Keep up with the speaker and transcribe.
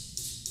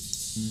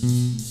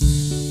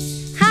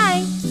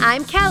Hi,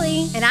 I'm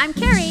Kelly. And I'm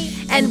Carrie.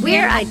 And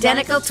we're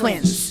identical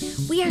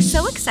twins. We are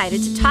so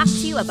excited to talk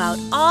to you about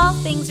all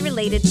things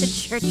related to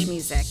church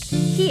music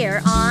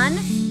here on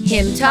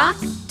Hymn Talk,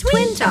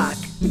 Twin Talk.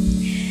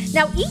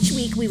 Now, each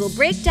week we will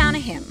break down a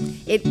hymn.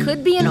 It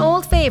could be an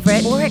old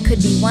favorite, or it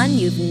could be one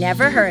you've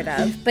never heard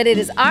of. But it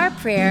is our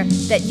prayer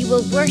that you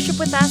will worship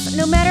with us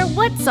no matter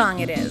what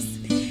song it is.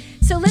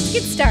 So let's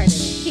get started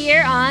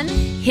here on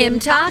Hymn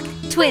Talk,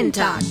 Twin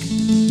Talk.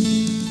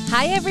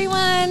 Hi, everyone.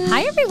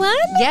 Hi, everyone.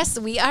 Yes,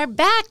 we are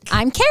back.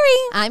 I'm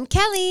Carrie. I'm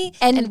Kelly.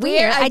 And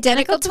we're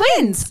identical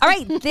twins. All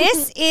right,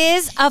 this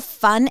is a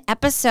fun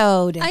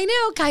episode. I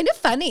know, kind of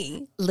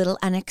funny. Little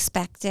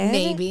unexpected.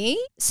 Maybe.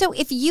 So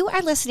if you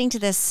are listening to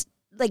this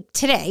like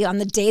today, on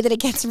the day that it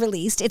gets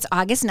released, it's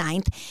August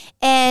 9th.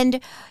 And,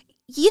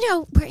 you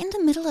know, we're in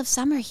the middle of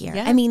summer here.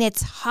 Yeah. I mean,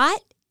 it's hot.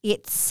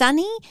 It's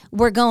sunny.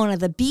 We're going to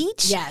the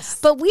beach. Yes.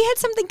 But we had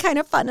something kind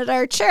of fun at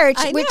our church,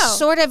 I which know.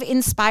 sort of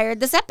inspired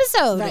this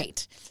episode.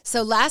 Right.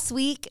 So last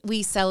week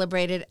we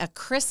celebrated a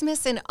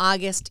Christmas in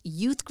August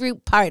youth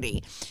group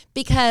party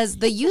because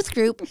the youth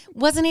group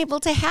wasn't able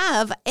to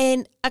have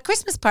a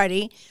Christmas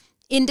party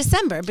in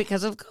December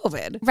because of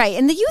COVID. Right.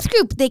 And the youth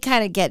group, they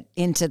kind of get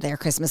into their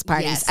Christmas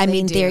parties. Yes, I they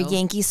mean, their do.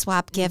 Yankee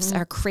Swap gifts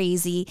are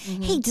crazy.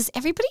 Hey, does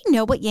everybody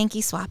know what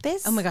Yankee Swap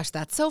is? Oh my gosh,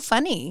 that's so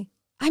funny.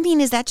 I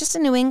mean, is that just a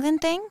New England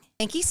thing?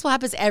 Yankee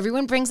Swap is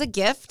everyone brings a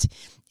gift,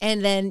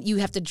 and then you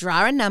have to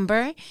draw a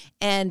number,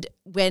 and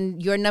when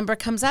your number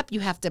comes up,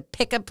 you have to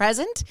pick a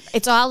present.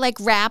 It's all like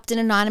wrapped and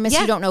anonymous.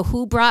 Yeah. You don't know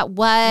who brought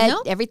what.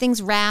 Nope.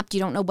 Everything's wrapped. You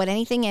don't know what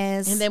anything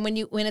is. And then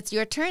when it's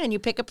your turn and you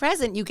pick a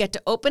present, you get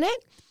to open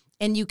it,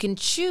 and you can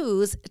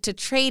choose to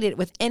trade it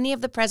with any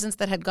of the presents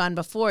that had gone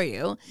before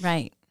you.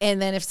 Right. And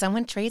then if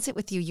someone trades it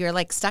with you, you're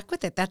like stuck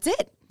with it. That's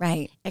it.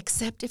 Right.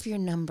 Except if you're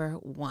number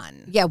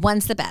one. Yeah,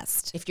 one's the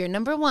best. If you're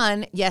number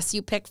one, yes,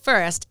 you pick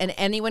first, and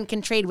anyone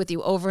can trade with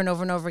you over and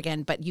over and over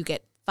again, but you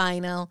get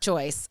final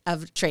choice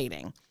of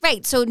trading.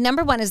 Right. So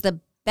number one is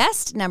the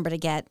best number to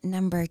get.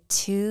 Number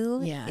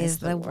two Yeah, is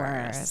it's the the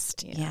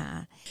worst. worst.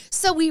 Yeah.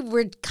 So we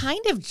were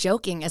kind of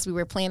joking as we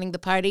were planning the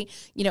party.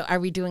 You know, are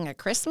we doing a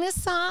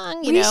Christmas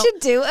song? We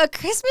should do a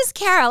Christmas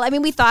carol. I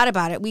mean, we thought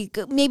about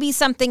it. Maybe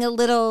something a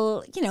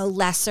little,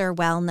 lesser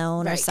well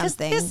known or 'cause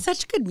something. There's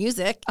such good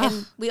music,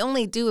 and we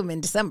only do them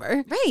in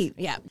December. Right.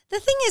 Yeah.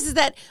 The thing is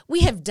that we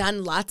have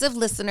done lots of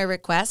listener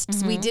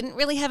requests. We didn't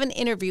really have an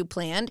interview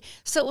planned,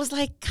 so it was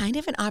like kind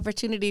of an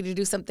opportunity to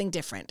do something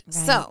different.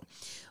 Right. So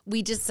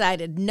we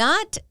decided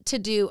not to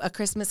do a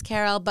Christmas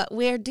carol, but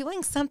we're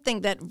doing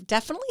something that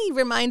definitely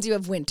reminds you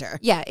of winter.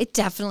 Yeah, it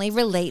definitely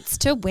relates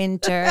to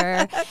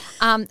winter.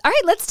 All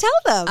right, let's tell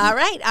them. All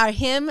right. Our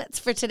hymn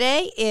for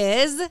today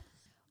is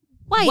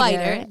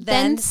Whiter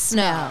than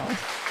snow.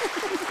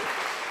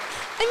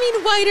 I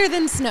mean, whiter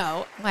than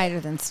snow. Whiter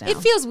than snow. It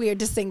feels weird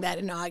to sing that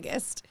in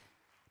August.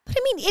 But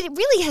I mean, it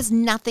really has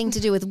nothing to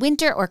do with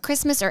winter or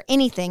Christmas or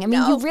anything. I mean,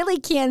 No. you really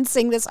can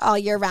sing this all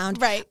year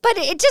round. Right. But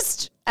it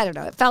just, I don't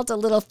know, it felt a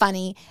little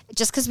funny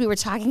just because we were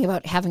talking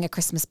about having a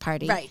Christmas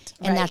party. Right,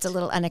 And right. that's a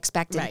little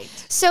unexpected. Right.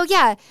 So,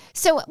 yeah.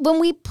 So when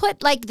we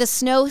put like the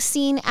snow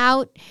scene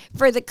out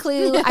for the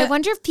clue, I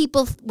wonder if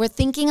people were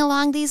thinking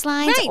along these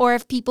lines Right. or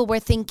if people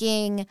were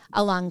thinking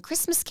along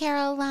Christmas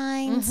Carol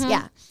lines.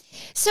 Yeah.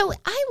 So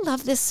I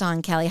love this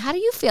song, Kelly. How do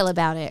you feel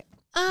about it?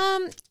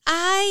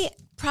 I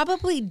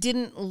probably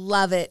didn't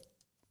love it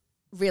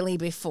really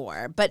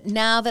before, but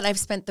now that I've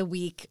spent the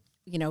week,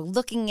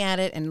 looking at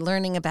it and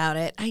learning about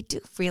it, I do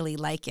really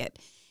like it.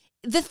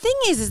 The thing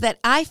is that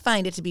I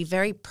find it to be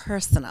very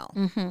personal.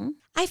 Mm-hmm.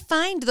 I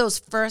find those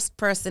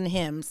first-person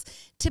hymns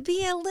to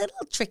be a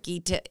little tricky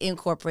to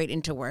incorporate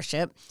into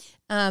worship.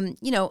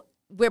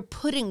 We're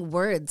putting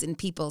words in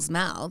people's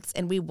mouths,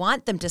 and we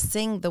want them to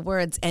sing the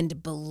words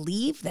and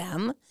believe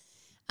them.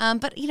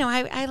 But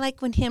I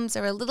like when hymns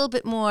are a little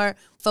bit more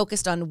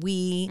focused on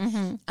we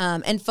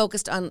and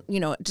focused on,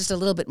 just a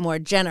little bit more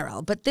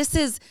general. But this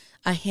is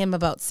a hymn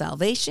about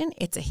salvation.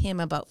 It's a hymn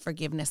about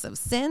forgiveness of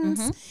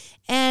sins.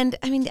 And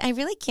I mean, I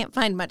really can't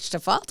find much to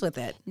fault with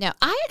it. No,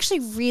 I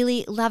actually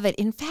really love it.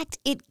 In fact,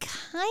 it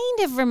kind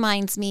of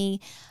reminds me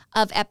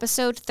of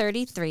episode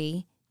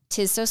 33,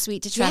 'Tis So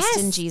Sweet to Trust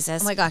in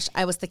Jesus. Oh my gosh,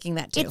 I was thinking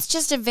that too. It's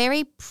just a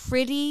very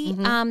pretty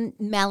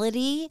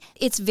melody.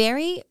 It's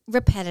very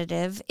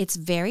repetitive. It's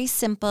very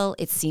simple.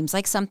 It seems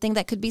like something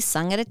that could be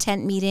sung at a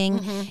tent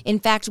meeting. In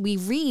fact, we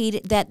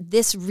read that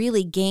this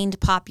really gained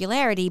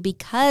popularity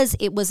because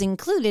it was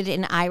included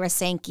in Ira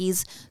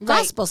Sankey's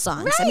gospel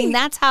songs. I mean,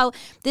 that's how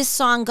this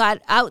song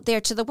got out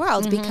there to the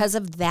world because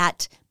of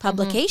that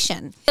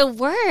publication. The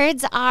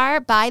words are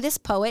by this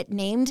poet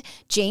named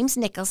James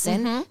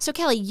Nicholson. So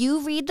Kelly, you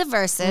read the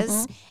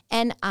verses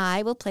and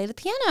I will play the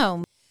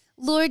piano.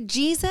 Lord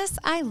Jesus,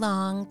 I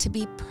long to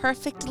be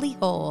perfectly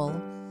whole.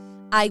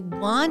 I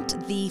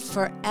want thee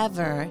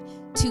forever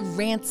to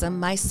ransom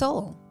my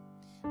soul.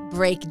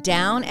 Break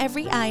down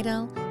every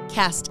idol,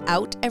 cast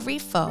out every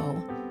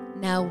foe.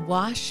 Now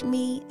wash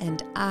me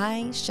and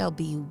I shall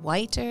be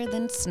whiter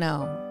than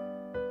snow.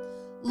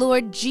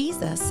 Lord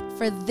Jesus,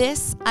 for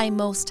this I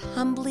most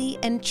humbly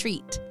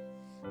entreat.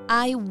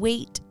 I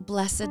wait,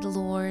 blessed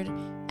Lord,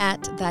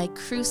 at thy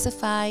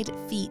crucified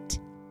feet.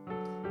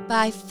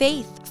 By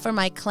faith for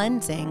my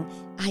cleansing,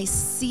 I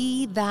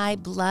see thy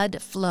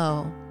blood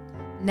flow.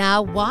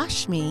 Now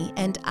wash me,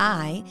 and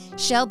I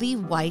shall be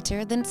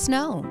whiter than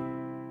snow.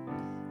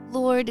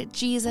 Lord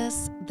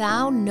Jesus,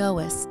 thou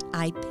knowest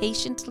I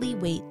patiently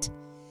wait.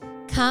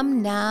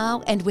 Come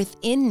now and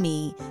within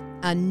me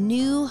a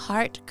new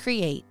heart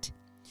create.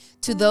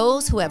 To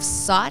those who have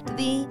sought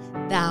thee,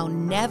 thou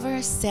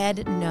never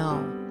said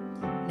no.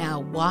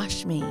 Now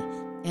wash me,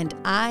 and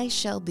I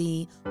shall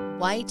be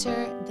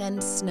whiter than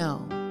snow.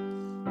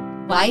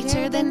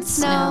 Whiter than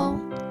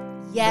snow,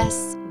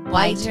 yes,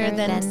 whiter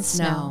than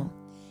snow.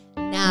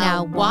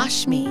 Now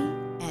wash me,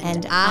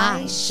 and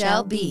I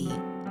shall be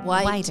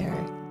whiter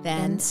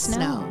than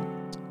snow.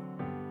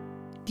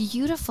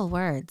 Beautiful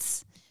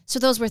words. So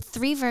those were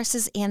 3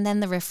 verses and then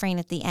the refrain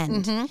at the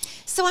end. Mm-hmm.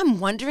 So I'm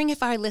wondering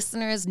if our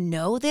listeners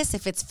know this,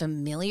 if it's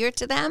familiar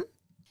to them.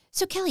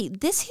 So Kelly,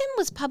 this hymn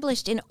was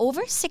published in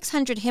over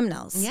 600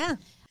 hymnals. Yeah.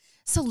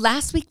 So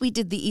last week we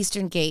did the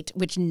Eastern Gate,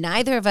 which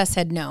neither of us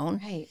had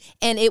known. Right.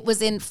 And it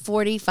was in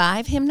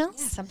 45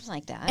 hymnals. Yeah, something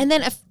like that. And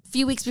then a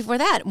few weeks before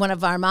that, one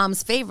of our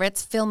mom's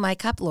favorites, Fill My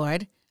Cup,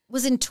 Lord,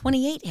 was in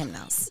 28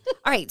 hymnals.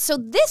 All right, so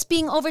this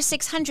being over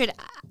 600,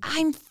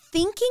 I'm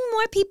thinking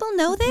more people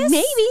know this.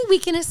 Maybe we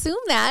can assume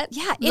that.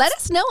 Yeah. Let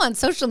us know on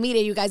social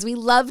media, you guys. We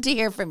love to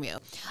hear from you.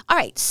 All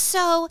right,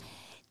 so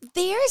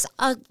there's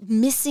a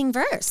missing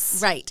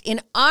verse. Right.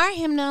 In our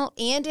hymnal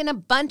and in a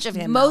bunch of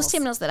hymnals. Most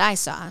hymnals that I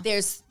saw.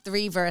 There's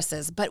 3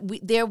 verses, but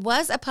there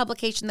was a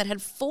publication that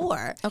had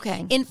 4.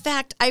 Okay. In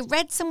fact, I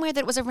read somewhere that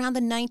it was around the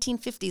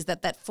 1950s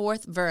that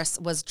 4th verse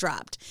was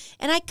dropped.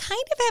 And I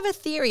kind of have a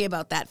theory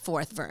about that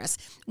 4th verse.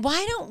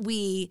 Why don't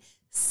we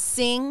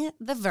sing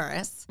the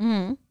verse,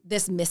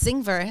 this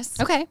missing verse.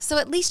 Okay. So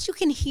at least you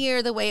can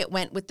hear the way it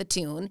went with the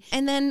tune.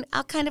 And then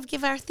I'll kind of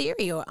give our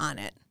theory on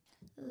it.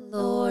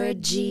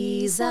 Lord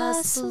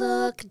Jesus,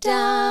 look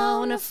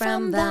down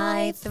from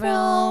thy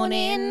throne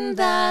in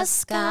the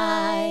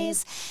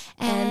skies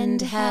and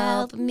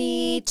help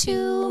me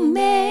to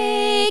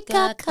make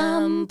a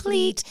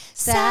complete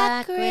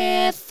sacrifice.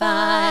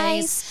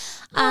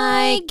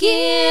 I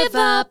give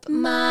up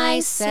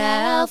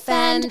myself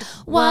and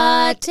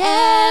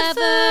whatever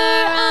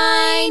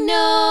I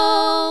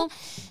know.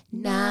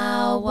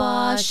 Now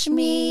wash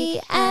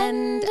me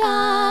and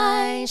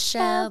I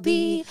shall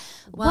be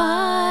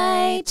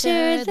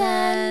whiter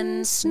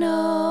than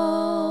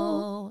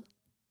snow.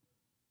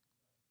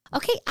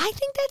 Okay, I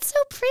think that's so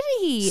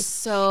pretty.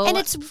 So and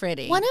it's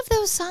pretty. One of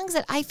those songs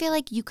that I feel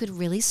like you could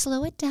really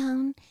slow it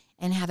down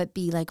and have it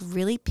be like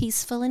really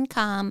peaceful and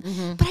calm.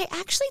 Mm-hmm. But I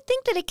actually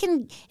think that it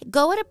can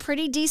go at a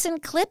pretty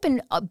decent clip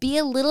and be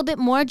a little bit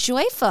more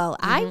joyful.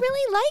 Mm-hmm. I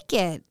really like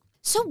it.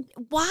 So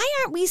why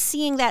aren't we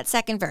seeing that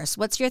second verse?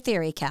 What's your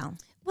theory, Cal?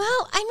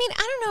 Well, I mean,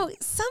 I don't know.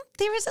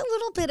 There is a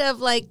little bit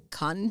of like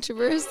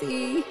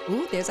controversy.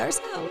 Ooh, there's our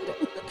sound. I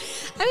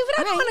mean, but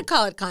I don't want to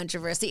call it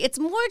controversy. It's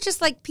more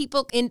just like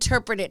people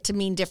interpret it to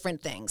mean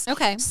different things.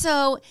 Okay.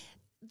 So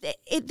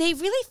they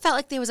really felt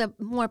like there was a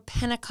more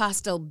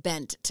Pentecostal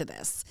bent to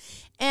this.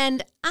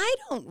 And I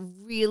don't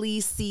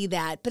really see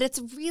that, but it's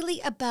really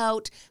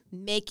about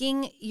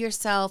making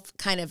yourself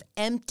kind of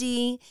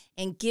empty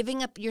and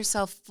giving up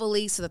yourself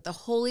fully so that the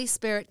Holy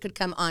Spirit could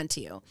come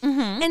onto you.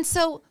 Mm-hmm. And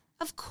so,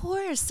 of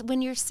course,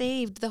 when you're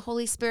saved, the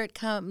Holy Spirit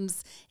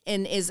comes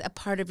and is a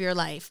part of your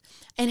life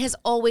and has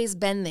always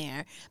been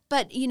there.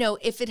 But, you know,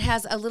 if it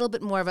has a little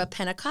bit more of a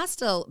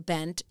Pentecostal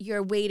bent,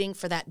 you're waiting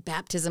for that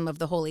baptism of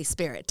the Holy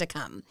Spirit to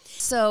come.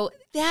 So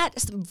that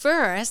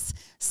verse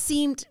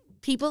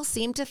people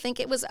seem to think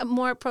it was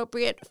more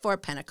appropriate for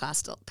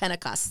Pentecost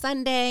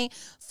Sunday,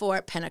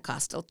 for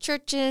Pentecostal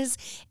churches.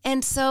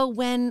 And so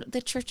when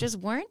the churches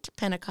weren't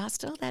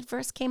Pentecostal, that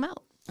verse came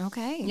out.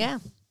 Okay. Yeah.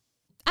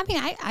 I mean,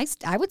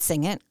 I would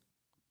sing it.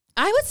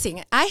 I would sing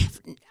it. I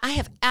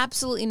have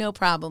absolutely no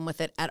problem with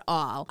it at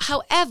all.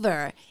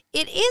 However,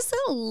 it is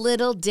a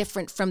little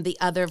different from the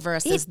other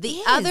verses.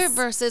 The other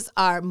verses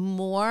are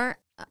more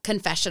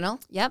confessional.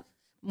 Yep.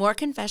 More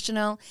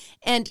confessional.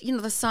 And, you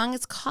know, the song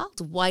is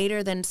called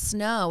Whiter Than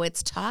Snow.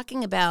 It's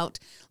talking about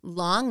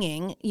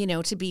longing, you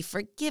know, to be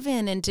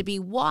forgiven and to be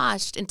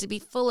washed and to be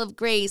full of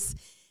grace.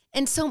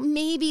 And so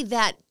maybe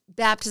that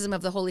baptism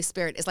of the Holy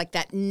Spirit is like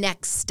that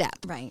next step.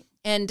 Right.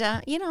 And,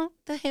 you know,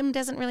 the hymn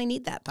doesn't really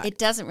need that part. It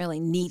doesn't really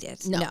need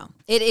it. No.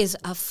 It is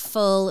a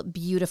full,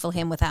 beautiful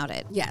hymn without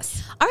it.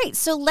 Yes. All right,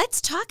 so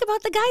let's talk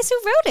about the guys who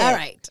wrote it. All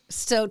right.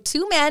 So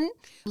 2 men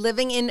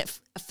living in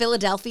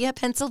Philadelphia,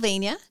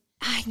 Pennsylvania.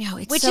 I know.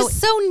 Which is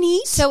so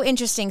neat. So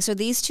interesting. So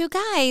these 2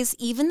 guys,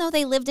 even though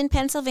they lived in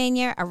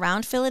Pennsylvania,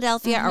 around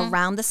Philadelphia,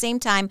 around the same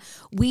time,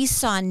 we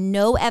saw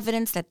no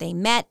evidence that they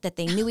met, that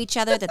they knew each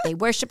other, that they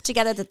worshiped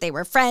together, that they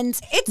were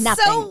friends. It's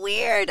Nothing. so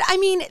weird. I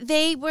mean,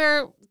 they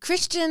were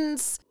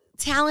Christians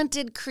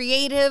talented,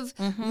 creative,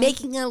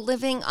 making a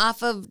living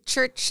off of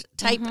church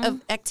type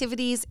of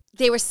activities.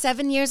 They were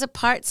 7 years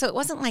apart, so it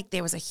wasn't like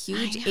there was a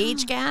huge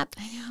age gap.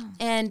 I know.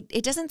 And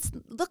it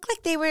doesn't look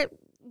like they were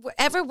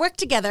ever worked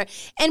together.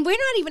 And we're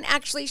not even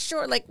actually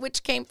sure, like,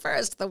 which came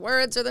first, the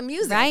words or the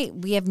music. Right.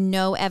 We have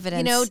no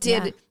evidence.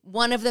 Did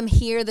one of them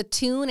hear the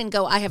tune and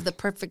go, I have the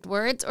perfect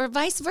words, or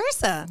vice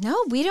versa?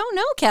 No, we don't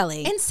know,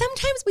 Kelly. And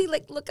sometimes we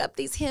look up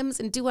these hymns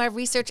and do our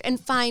research and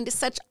find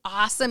such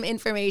awesome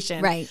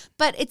information. Right.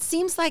 But it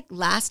seems like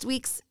last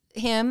week's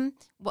hymn,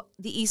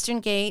 the Eastern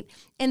Gate,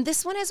 and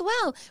this one as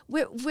well,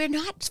 we're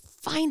not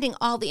finding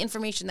all the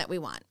information that we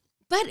want.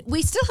 But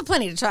we still have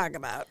plenty to talk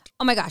about.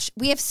 Oh my gosh,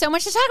 we have so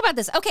much to talk about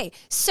this. Okay,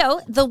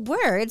 so the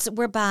words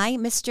were by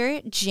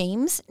Mr.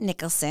 James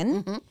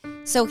Nicholson.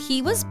 So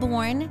he was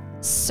born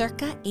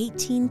circa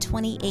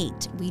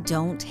 1828. We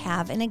don't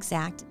have an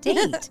exact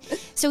date.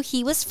 So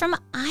he was from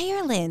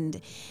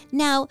Ireland.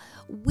 Now,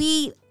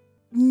 we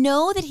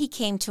know that he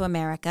came to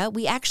America.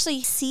 We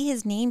actually see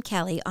his name,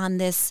 Kelly, on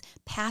this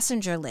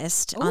passenger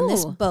list on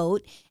this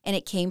boat, and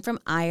it came from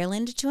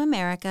Ireland to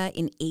America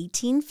in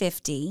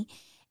 1850.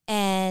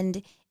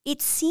 And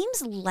it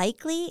seems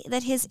likely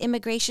that his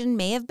immigration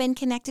may have been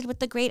connected with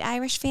the Great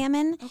Irish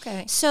Famine.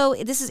 Okay. So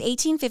this is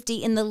 1850.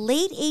 In the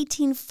late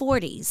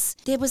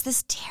 1840s, there was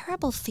this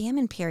terrible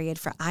famine period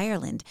for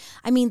Ireland.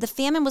 I mean, the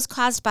famine was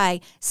caused by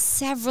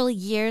several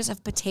years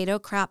of potato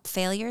crop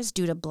failures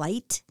due to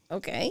blight.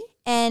 Okay.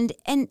 And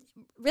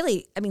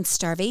really, I mean,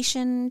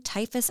 starvation,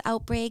 typhus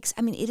outbreaks.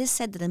 I mean, it is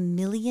said that 1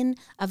 million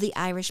of the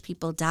Irish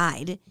people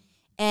died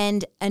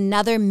and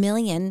another 1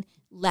 million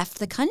left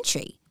the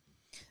country.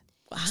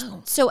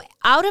 Wow. So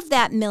out of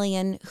that 1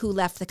 million who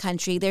left the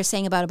country, they're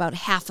saying about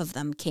half of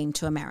them came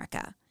to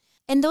America.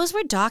 And those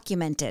were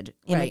documented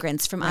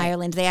immigrants from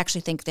Ireland. They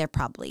actually think there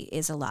probably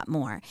is a lot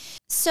more.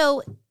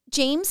 So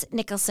James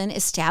Nicholson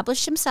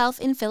established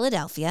himself in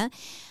Philadelphia.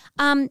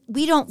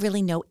 We don't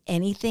really know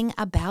anything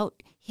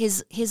about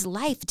his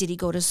life. Did he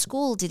go to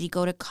school? Did he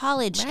go to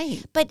college?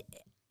 Right. But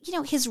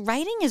his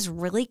writing is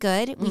really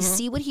good. We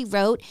see what he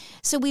wrote.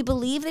 So we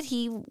believe that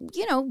he,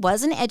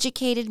 was an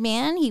educated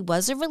man. He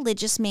was a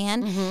religious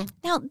man.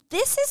 Now,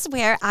 this is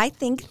where I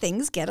think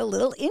things get a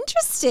little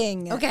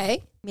interesting.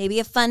 Okay.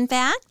 Maybe a fun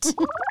fact.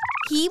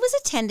 He was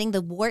attending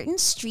the Wharton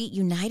Street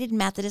United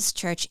Methodist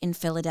Church in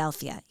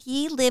Philadelphia.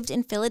 He lived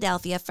in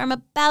Philadelphia from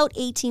about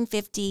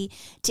 1850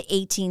 to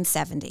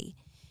 1870.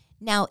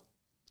 Now,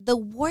 the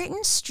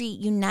Wharton Street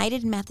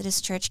United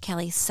Methodist Church,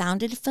 Kelly,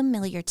 sounded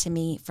familiar to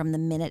me from the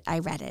minute I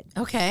read it.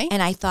 Okay.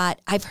 And I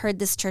thought, I've heard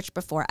this church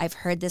before. I've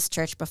heard this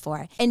church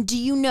before. And do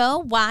you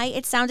know why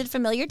it sounded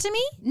familiar to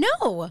me?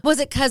 No.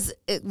 Was it because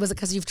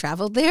you've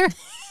traveled there?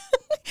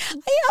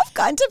 I have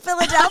gone to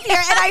Philadelphia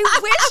and I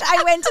wish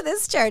I went to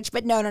this church,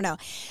 but no.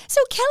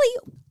 So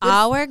Kelly,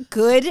 our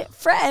good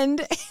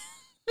friend,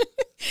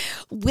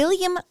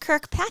 William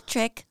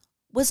Kirkpatrick,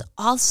 was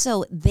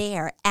also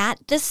there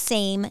at the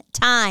same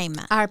time.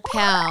 Our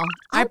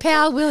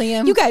pal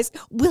William. You guys,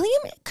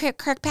 William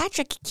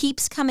Kirkpatrick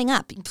keeps coming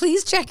up.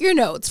 Please check your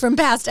notes from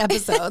past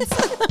episodes.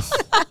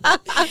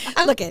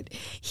 Look at,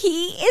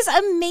 he is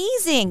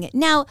amazing.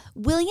 Now,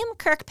 William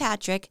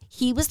Kirkpatrick,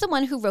 he was the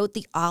one who wrote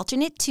the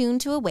alternate tune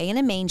to Away in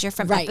a Manger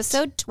from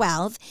episode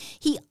 12.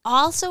 He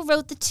also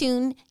wrote the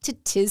tune to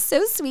 'Tis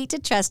So Sweet to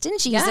Trust in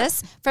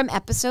Jesus from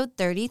episode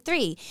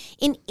 33.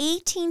 In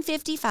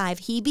 1855,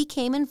 he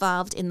became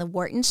involved in the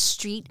Wharton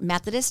Street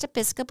Methodist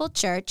Episcopal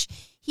Church.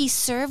 He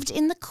served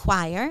in the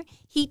choir.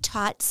 He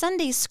taught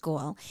Sunday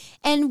school.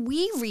 And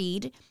we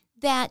read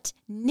that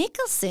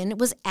Nicholson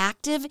was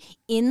active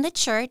in the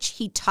church.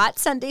 He taught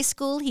Sunday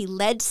school. He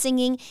led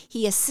singing.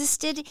 He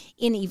assisted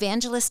in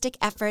evangelistic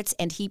efforts,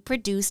 and he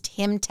produced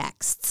hymn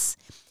texts.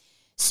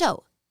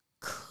 So,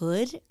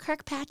 could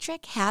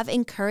Kirkpatrick have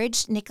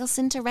encouraged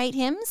Nicholson to write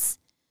hymns?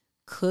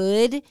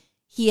 Could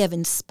he have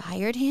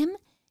inspired him?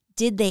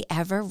 Did they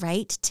ever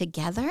write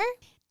together?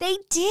 They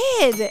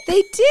did.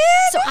 They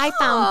did? So I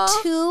found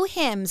 2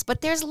 hymns, but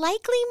there's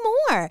likely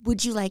more.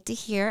 Would you like to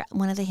hear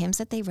one of the hymns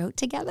that they wrote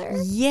together?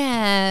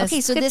 Yes.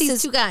 Okay, so this this is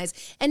is 2 guys.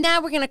 And now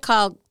we're going to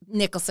call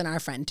Nicholson our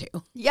friend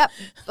too. Yep,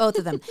 both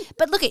of them.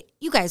 But look at,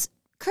 you guys,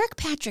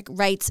 Kirkpatrick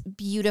writes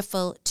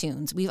beautiful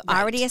tunes. We've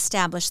already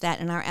established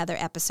that in our other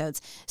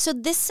episodes. So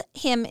this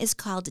hymn is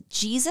called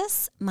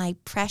Jesus, My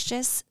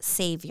Precious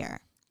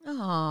Savior.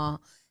 Oh,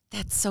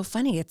 that's so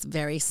funny. It's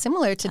very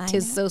similar to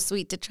 'Tis So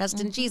Sweet to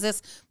Trust in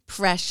Jesus,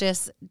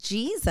 Precious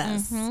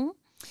Jesus.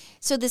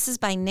 So this is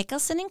by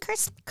Nicholson and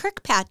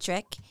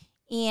Kirkpatrick,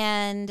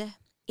 and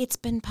it's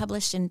been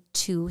published in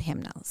 2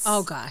 hymnals.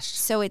 Oh, gosh.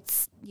 So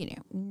it's,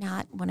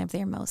 not one of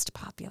their most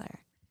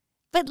popular.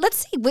 But let's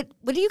see, what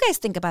do you guys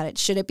think about it?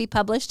 Should it be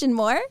published in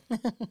more?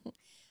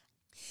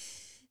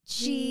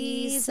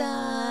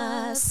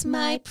 Jesus,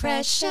 my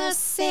precious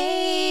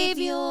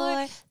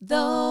Savior,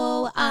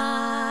 though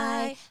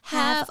I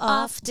have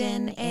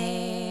often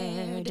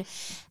erred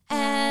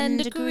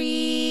and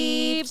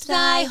grieved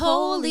thy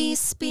Holy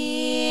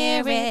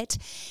Spirit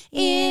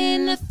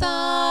in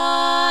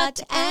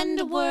thought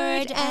and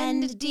word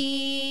and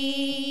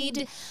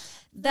deed,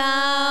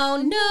 Thou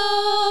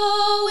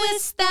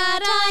knowest that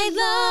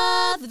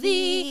I love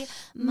thee,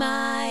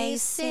 my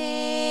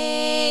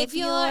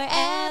Savior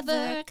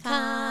ever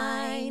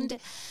kind.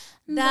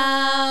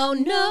 Thou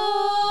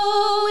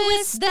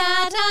knowest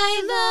that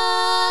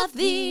I love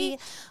thee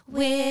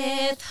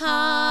with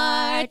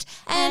heart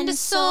and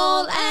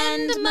soul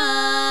and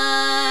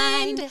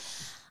mind.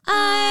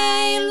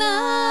 I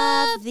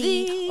love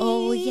thee.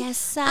 Oh,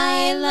 yes,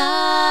 I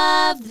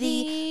love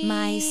thee,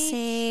 my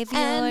Savior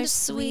and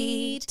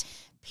sweet.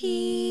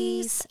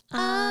 peace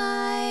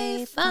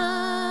I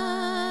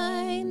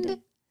find.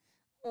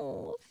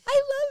 Oh,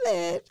 I love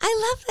it.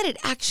 I love that it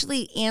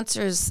actually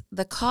answers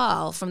the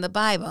call from the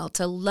Bible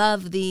to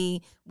love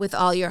thee with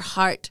all your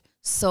heart,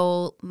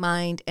 soul,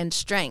 mind, and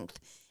strength.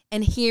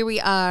 And here we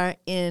are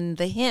in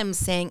the hymn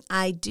saying,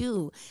 I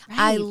do.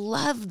 I Right.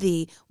 love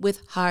thee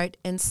with heart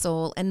and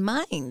soul and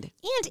mind.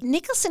 And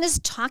Nicholson is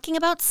talking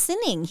about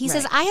sinning. He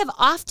says, Right. I have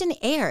often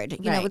erred.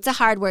 You know, Right. it's a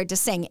hard word to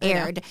sing, I know.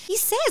 erred. He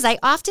says, I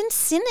often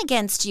sin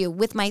against you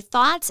with my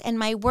thoughts and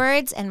my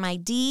words and my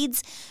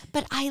deeds,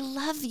 but I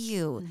love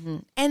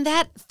you. And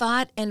that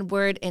thought and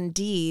word and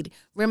deed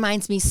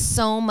reminds me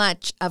so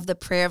much of the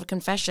prayer of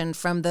confession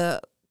from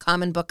the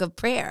Common Book of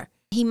Prayer.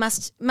 He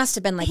must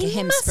have been like a He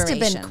hymn must have been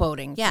inspiration.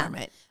 quoting Yeah. from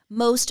it.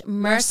 Most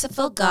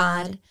merciful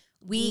God,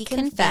 we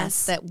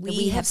confess that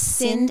we have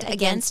sinned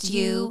against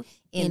you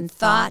in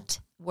thought,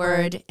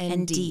 word,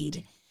 and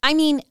deed. I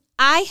mean,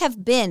 I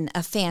have been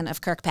a fan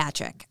of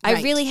Kirkpatrick. I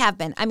Right. really have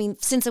been. I mean,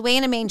 since Away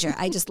in a Manger,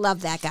 I just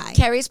love that guy.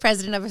 Carrie's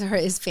president of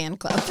his fan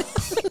club.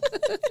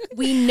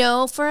 We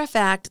know for a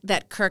fact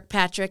that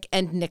Kirkpatrick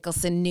and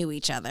Nicholson knew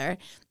each other.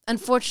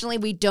 Unfortunately,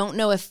 we don't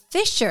know if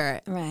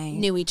Fisher Right.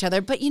 knew each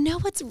other. But you know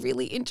what's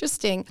really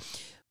interesting?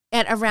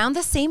 At around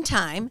the same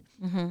time,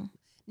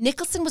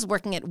 Nicholson was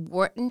working at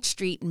Wharton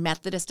Street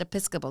Methodist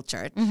Episcopal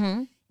Church.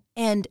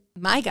 And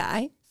my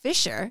guy,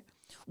 Fisher,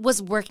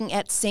 was working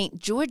at St.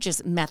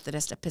 George's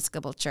Methodist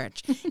Episcopal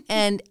Church.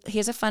 And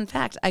here's a fun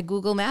fact. I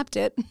Google mapped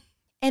it.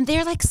 And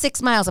they're like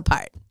 6 miles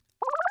apart.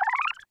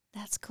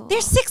 That's cool.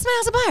 They're 6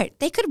 miles apart.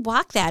 They could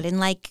walk that in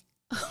like,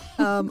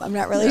 I'm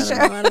not really sure.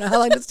 I don't know how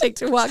long does it take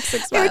to walk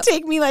 6 It would miles.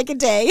 take me like a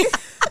day.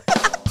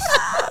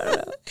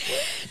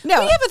 No.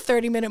 We have a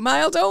 30-minute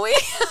mile, don't we?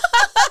 So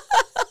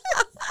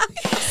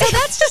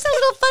that's just a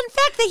little fun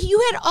fact that you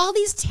had all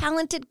these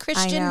talented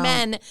Christian know.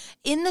 men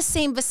in the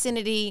same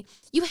vicinity.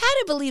 You had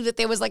to believe that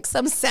there was like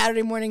some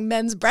Saturday morning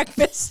men's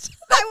breakfast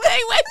that they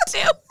went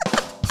to.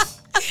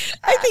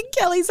 I think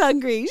Kelly's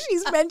hungry.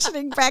 She's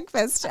mentioning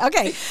breakfast.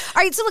 Okay. All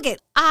right. So look at,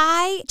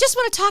 I just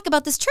want to talk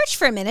about this church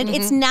for a minute.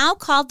 It's now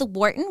called the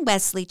Wharton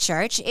Wesley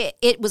Church.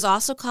 It was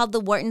also called the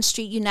Wharton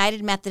Street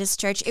United Methodist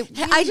Church.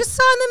 I just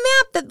saw on the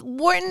map that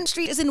Wharton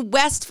Street is in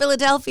West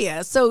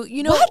Philadelphia. So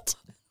you know What?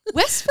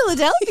 West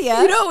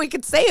Philadelphia. You know what we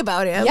could say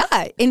about him?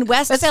 Yeah, in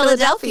West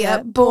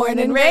Philadelphia, born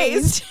and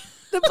raised.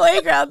 The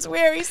playground's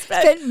where he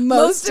spent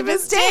most of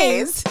his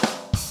days.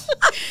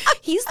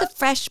 He's the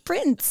Fresh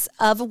Prince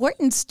of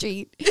Wharton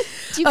Street. Do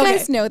you Okay.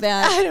 guys know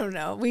that? I don't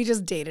know. We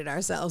just dated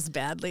ourselves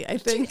badly, I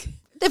think.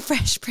 The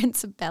Fresh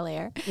Prince of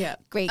Bel-Air. Yeah.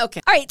 Great.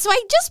 Okay. All right. So I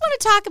just want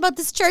to talk about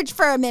this church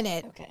for a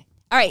minute. Okay.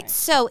 All right.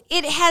 So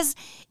it has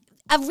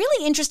a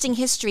really interesting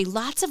history.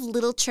 Lots of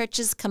little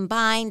churches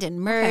combined and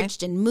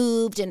merged and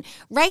moved. And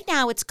right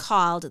now it's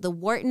called the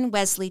Wharton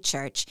Wesley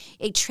Church.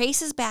 It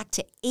traces back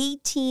to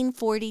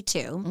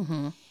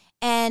 1842.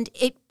 And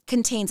it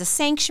contains a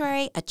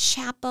sanctuary, a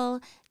chapel,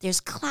 there's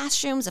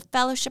classrooms, a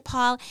fellowship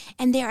hall,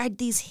 and there are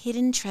these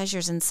hidden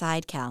treasures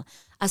inside, Cal.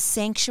 A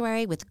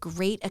sanctuary with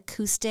great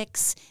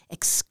acoustics,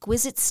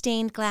 exquisite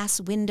stained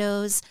glass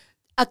windows,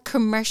 a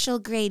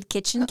commercial-grade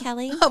kitchen,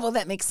 Kelly. Oh, well,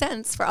 that makes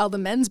sense for all the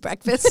men's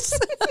breakfasts.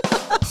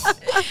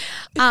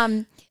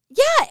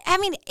 Yeah, I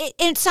mean,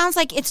 it sounds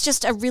like it's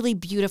just a really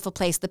beautiful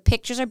place. The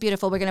pictures are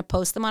beautiful. We're going to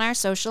post them on our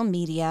social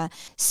media.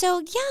 So,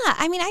 yeah,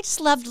 I mean, I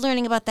just loved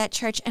learning about that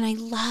church, and I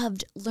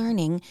loved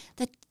learning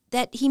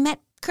that he met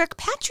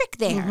Kirkpatrick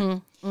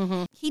there.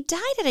 He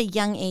died at a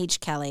young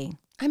age, Kelly.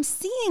 I'm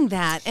seeing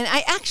that. And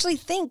I actually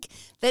think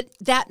that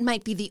that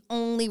might be the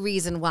only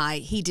reason why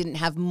he didn't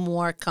have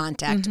more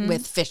contact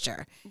with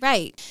Fisher.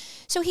 Right.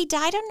 So he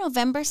died on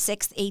November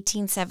 6th,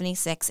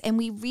 1876, and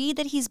we read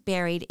that he's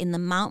buried in the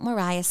Mount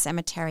Moriah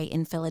Cemetery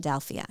in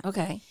Philadelphia.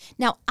 Okay.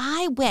 Now,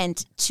 I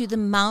went to the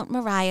Mount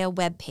Moriah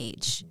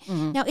webpage.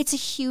 Now, it's a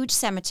huge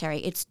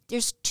cemetery.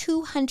 There's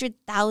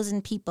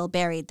 200,000 people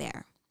buried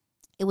there.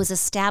 It was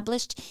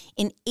established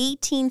in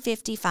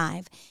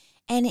 1855,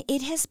 and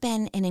it has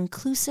been an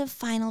inclusive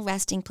final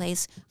resting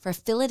place for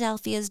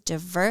Philadelphia's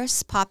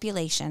diverse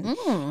population.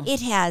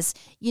 It has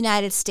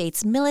United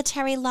States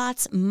military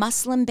lots,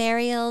 Muslim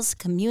burials,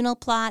 communal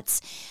plots.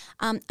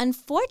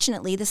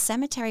 Unfortunately, the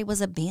cemetery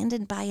was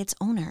abandoned by its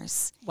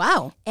owners.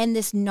 Wow. And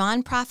this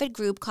nonprofit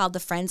group called the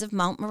Friends of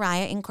Mount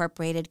Moriah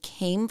Incorporated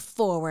came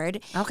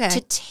forward Okay.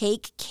 to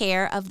take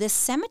care of this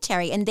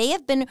cemetery. And they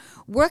have been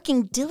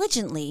working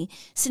diligently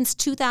since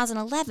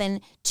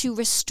 2011 to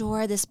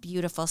restore this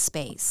beautiful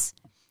space.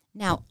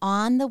 Now,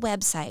 on the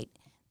website,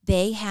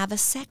 they have a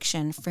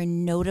section for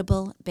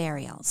notable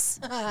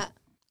burials.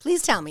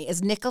 Please tell me,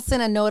 is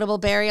Nicholson a notable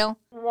burial?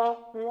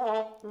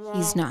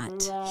 He's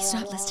not. He's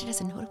not listed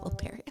as a notable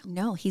burial.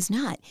 No, he's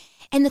not.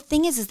 And the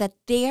thing is that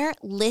their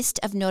list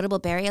of notable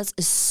burials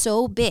is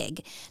so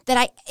big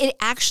that it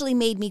actually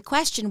made me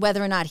question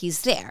whether or not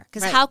he's there.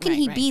 Because how can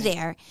he be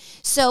there?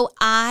 So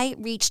I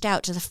reached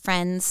out to the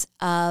Friends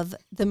of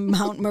the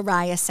Mount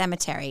Moriah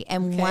Cemetery,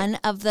 and one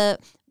of the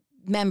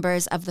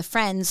members of the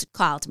Friends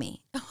called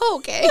me.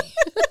 Okay.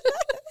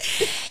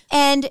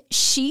 And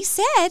she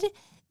said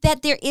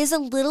that there was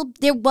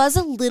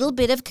a little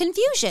bit of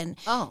confusion.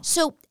 Oh.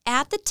 So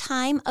at the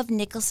time of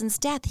Nicholson's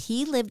death,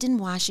 he lived in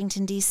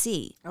Washington,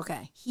 D.C.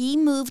 Okay. He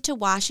moved to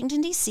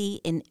Washington, D.C.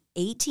 in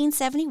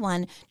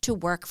 1871 to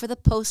work for the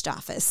post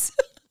office.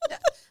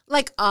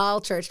 Like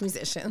all church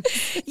musicians.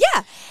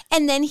 Yeah.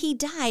 And then he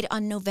died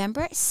on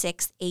November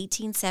 6th,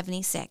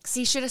 1876.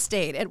 He should have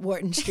stayed at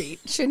Wharton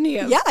Street, shouldn't he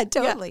have? Yeah,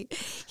 totally. Yeah.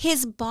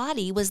 His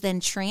body was then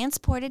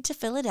transported to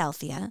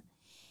Philadelphia.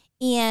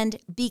 And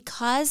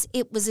because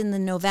it was in the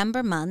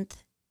November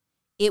month,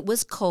 it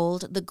was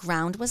cold, the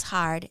ground was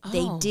hard,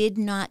 They did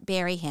not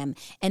bury him,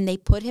 and they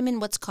put him in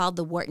what's called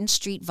the Wharton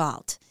Street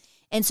Vault.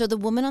 And so the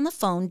woman on the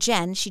phone,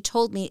 Jen, she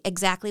told me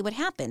exactly what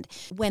happened.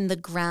 When the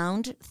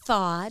ground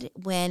thawed,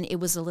 when it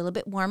was a little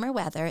bit warmer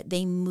weather,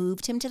 they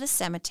moved him to the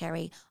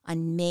cemetery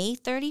on May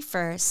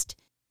 31st,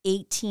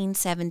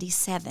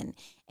 1877.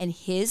 And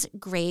his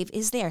grave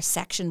is there,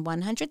 section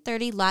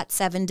 130, lot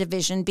 7,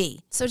 division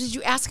B. So did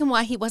you ask him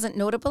why he wasn't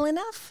notable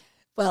enough?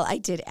 Well, I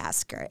did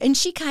ask her, and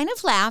she kind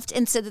of laughed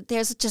and said that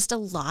there's just a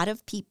lot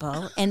of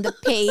people, and the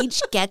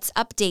page gets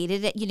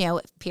updated,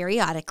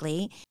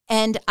 periodically.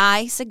 And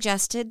I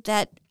suggested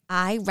that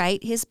I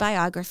write his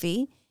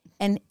biography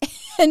and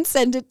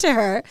send it to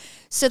her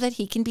so that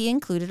he can be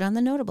included on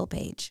the notable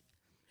page.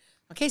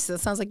 Okay, so that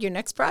sounds like your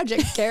next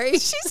project, Carrie. She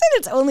said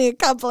it's only a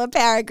couple of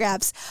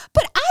paragraphs,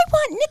 but I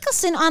want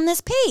Nicholson on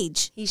this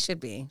page. He should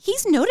be.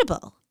 He's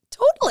notable.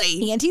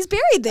 Totally. And he's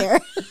buried there.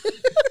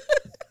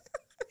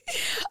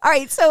 All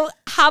right, so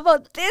how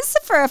about this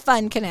for a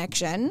fun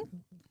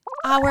connection?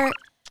 Our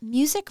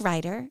music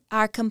writer,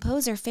 our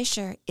composer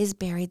Fisher, is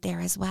buried there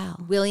as well.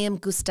 William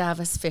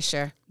Gustavus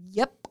Fisher.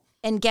 Yep.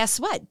 And guess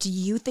what? Do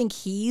you think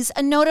he's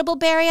a notable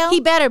burial? He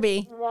better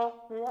be.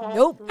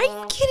 Nope. Are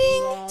you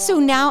kidding? So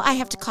now I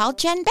have to call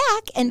Jen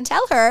back and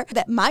tell her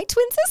that my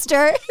twin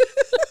sister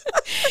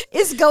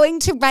is going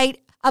to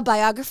write a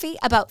biography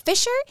about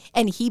Fisher,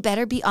 and he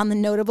better be on the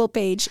notable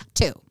page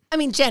too. I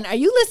mean, Jen, are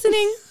you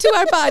listening to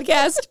our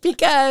podcast?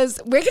 Because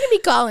we're going to be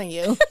calling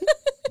you.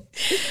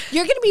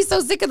 You're going to be so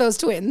sick of those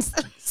twins.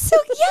 So,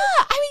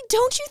 yeah, I mean,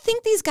 don't you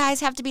think these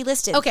guys have to be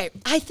listed? Okay,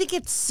 I think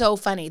it's so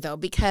funny, though,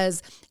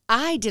 because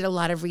I did a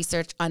lot of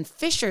research on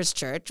Fisher's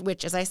Church,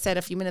 which, as I said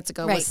a few minutes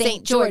ago, was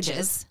St.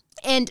 George's.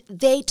 And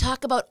they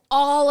talk about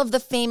all of the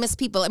famous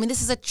people. I mean,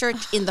 this is a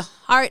church in the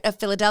heart of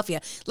Philadelphia.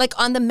 Like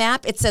on the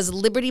map, it says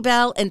Liberty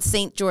Bell and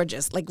St.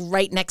 George's, like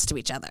right next to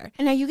each other.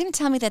 And are you going to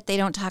tell me that they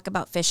don't talk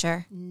about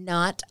Fisher?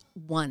 Not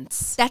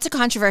once. That's a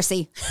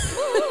controversy.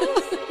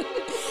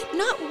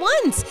 Not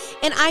once.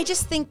 And I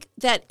just think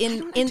that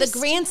in the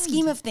grand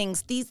scheme of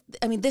things,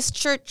 this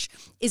church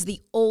is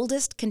the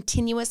oldest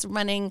continuous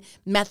running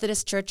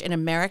Methodist church in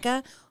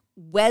America.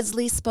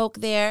 Wesley spoke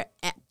there.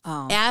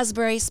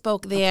 Asbury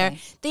spoke there. Okay.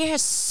 There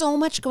is so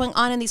much going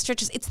on in these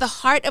churches. It's the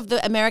heart of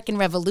the American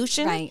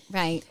Revolution.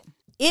 Right.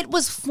 It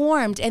was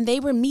formed, and they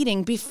were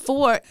meeting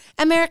before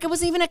America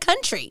was even a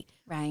country.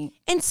 Right.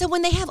 And so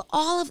when they have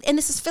and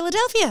this is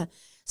Philadelphia,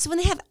 so when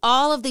they have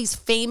all of these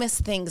famous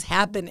things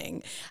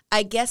happening,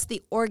 I guess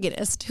the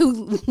organist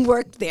who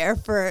worked there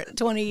for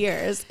 20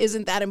 years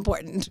isn't that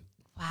important.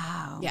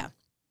 Wow. Yeah.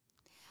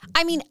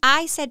 I mean,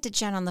 I said to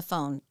Jen on the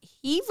phone,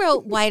 he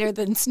wrote Whiter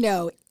Than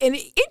Snow, and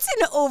it's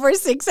in over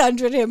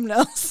 600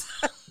 hymnals.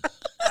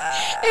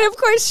 And of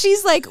course,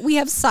 she's like, we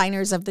have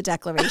signers of the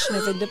Declaration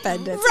of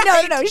Independence.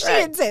 Right, no, she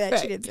didn't say that.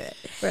 Right, she didn't say that.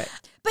 Right.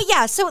 But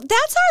yeah, so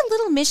that's our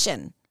little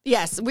mission.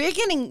 Yes, we're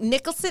getting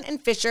Nicholson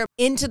and Fisher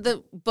into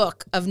the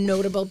book of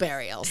notable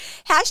burials.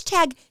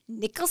 Hashtag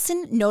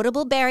Nicholson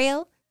Notable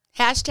Burial.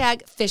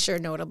 Hashtag Fisher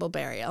Notable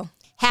Burial.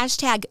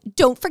 Hashtag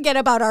don't forget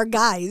about our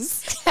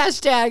guys.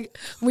 Hashtag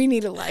we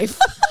need a life.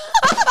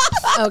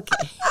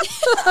 Okay.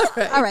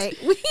 All right.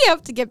 We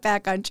have to get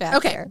back on track.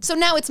 Okay. Here. So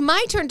now it's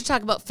my turn to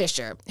talk about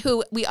Fisher,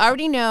 who we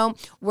already know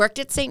worked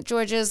at St.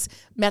 George's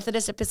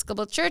Methodist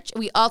Episcopal Church.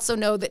 We also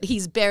know that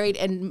he's buried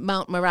in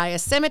Mount Moriah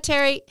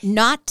Cemetery.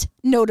 Not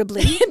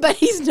notably. But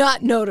he's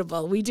not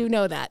notable. We do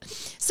know that.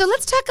 So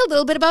let's talk a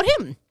little bit about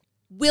him.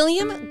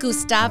 William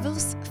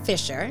Gustavus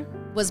Fisher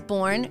was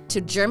born to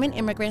German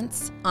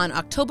immigrants on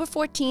October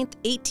 14th,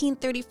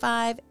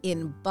 1835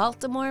 in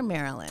Baltimore,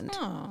 Maryland.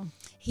 Oh.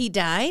 He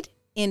died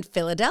in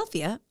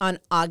Philadelphia on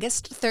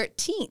August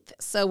 13th.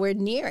 So we're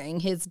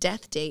nearing his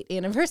death date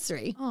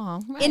anniversary.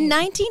 Oh, right. In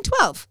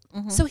 1912.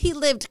 Mm-hmm. So he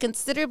lived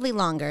considerably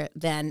longer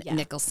than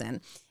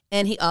Nicholson.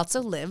 And he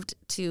also lived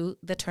to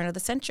the turn of the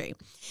century.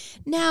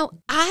 Now,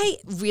 I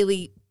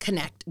really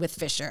connect with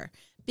Fisher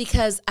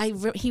because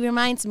he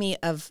reminds me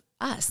of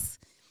us.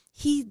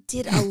 He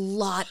did a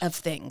lot of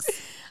things.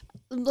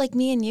 Like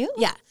me and you?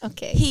 Yeah.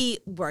 Okay. He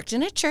worked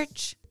in a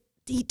church.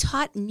 He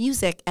taught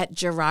music at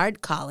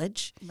Girard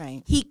College.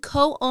 Right. He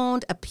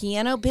co-owned a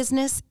piano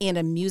business and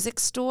a music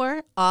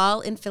store,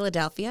 all in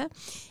Philadelphia.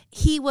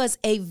 He was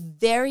a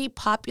very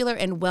popular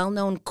and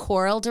well-known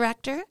choral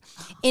director.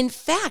 In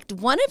fact,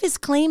 one of his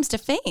claims to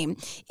fame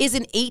is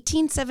in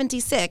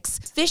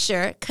 1876,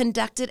 Fisher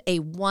conducted a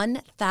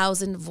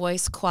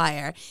 1,000-voice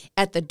choir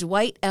at the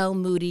Dwight L.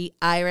 Moody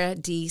Ira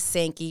D.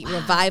 Sankey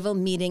Revival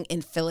Meeting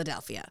in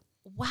Philadelphia.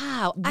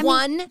 Wow.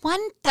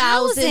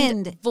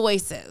 1,000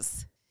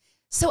 voices.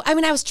 So, I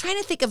mean, I was trying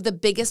to think of the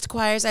biggest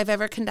choirs I've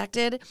ever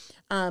conducted.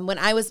 When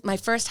I was my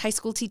first high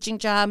school teaching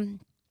job,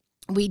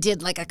 we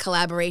did like a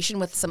collaboration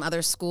with some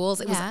other schools.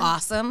 It was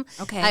awesome.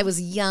 Okay. I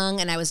was young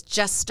and I was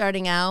just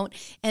starting out.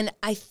 And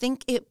I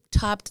think it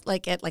topped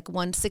like at like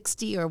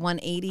 160 or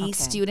 180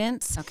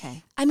 students.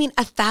 Okay. I mean,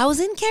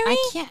 1,000, Carrie?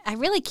 I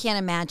really can't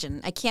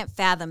imagine. I can't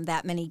fathom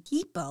that many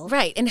people.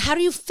 Right. And how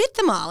do you fit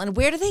them all? And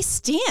where do they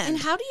stand? And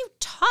how do you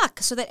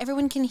talk so that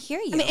everyone can hear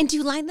you? I mean, and do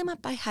you line them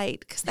up by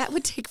height? Because that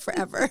would take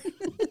forever.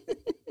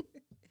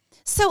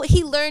 So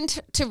he learned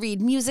to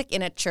read music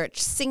in a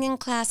church singing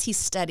class. He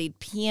studied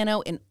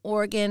piano and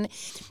organ.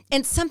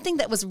 And something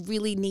that was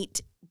really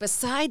neat,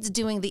 besides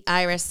doing the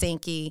Ira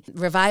Sankey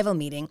revival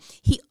meeting,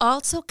 he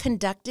also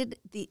conducted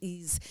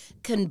these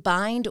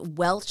combined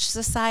Welsh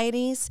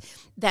societies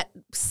that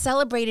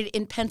celebrated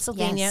in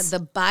Pennsylvania the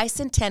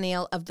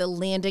bicentennial of the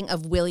landing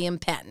of William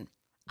Penn.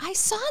 I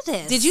saw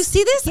this. Did you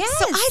see this? Yes.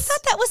 So I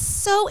thought that was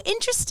so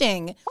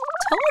interesting.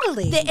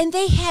 Totally. And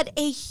they had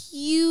a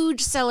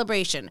huge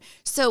celebration.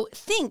 So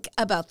think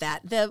about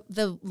that.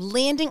 The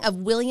landing of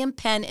William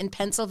Penn in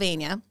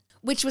Pennsylvania,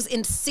 which was in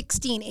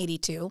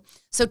 1682.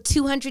 So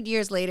 200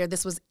 years later,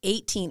 this was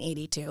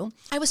 1882.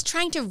 I was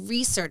trying to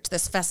research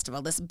this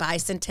festival, this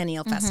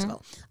bicentennial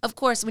festival. Of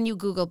course, when you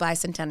Google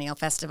bicentennial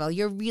festival,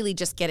 you're really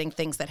just getting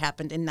things that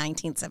happened in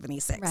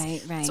 1976.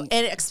 Right. So,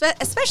 and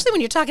especially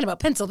when you're talking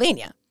about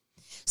Pennsylvania.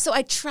 So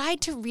I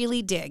tried to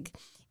really dig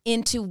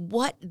into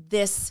what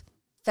this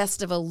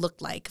festival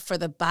looked like for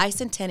the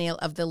bicentennial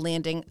of the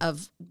landing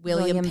of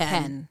William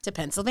Penn to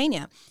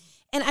Pennsylvania.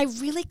 And I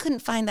really couldn't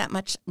find that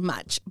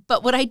much.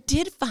 But what I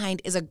did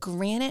find is a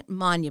granite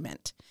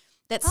monument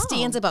that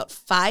stands about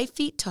 5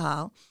 feet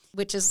tall,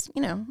 which is,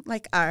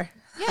 like our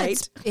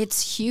height.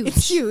 It's huge.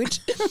 It's huge.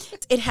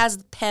 It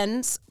has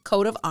Penn's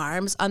coat of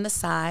arms on the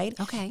side.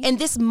 Okay. And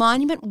this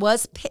monument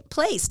was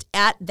placed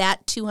at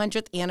that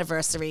 200th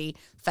anniversary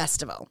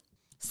festival.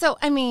 So,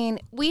 I mean,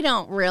 we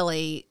don't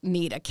really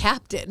need a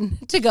captain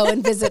to go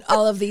and visit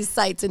all of these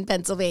sites in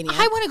Pennsylvania.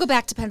 I want to go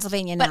back to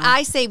Pennsylvania now. But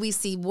I say we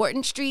see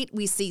Wharton Street,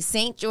 we see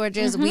St.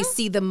 George's, we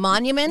see the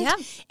monument. Yeah.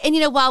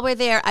 And, while we're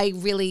there, I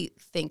really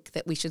think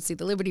that we should see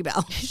the Liberty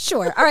Bell.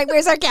 Sure. All right,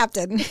 where's our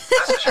captain?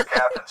 This is your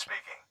captain speaking.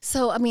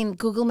 So, I mean,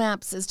 Google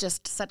Maps is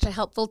just such a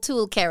helpful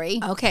tool, Carrie.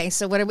 Okay,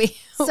 so what are we?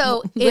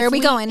 So, where are we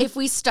going? If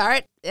we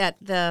start at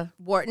the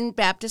Wharton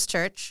Baptist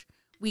Church,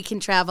 we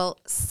can travel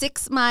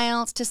 6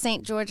 miles to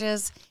St.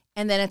 George's,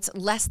 and then it's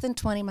less than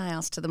 20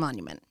 miles to the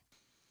monument.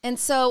 And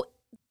so,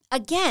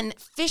 again,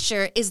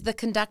 Fisher is the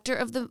conductor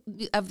of the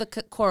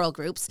choral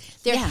groups.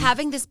 They're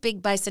having this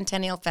big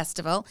bicentennial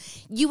festival.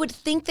 You would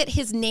think that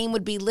his name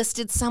would be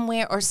listed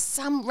somewhere or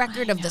some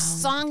record of the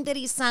song that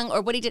he sung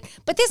or what he did.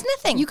 But there's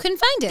nothing. You couldn't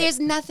find it. There's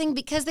nothing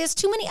because there's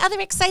too many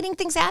other exciting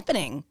things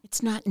happening.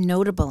 It's not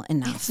notable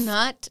enough. It's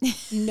not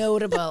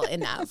notable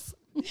enough.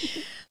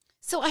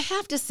 So I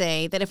have to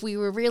say that if we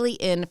were really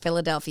in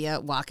Philadelphia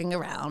walking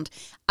around,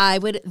 I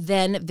would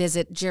then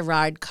visit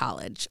Girard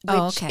College,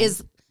 which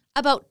is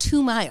about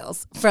 2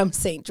 miles from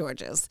St.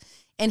 George's.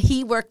 And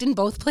he worked in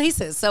both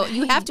places. So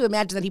you have to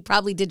imagine that he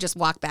probably did just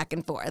walk back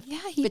and forth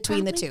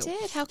between the two.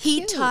 Did. How He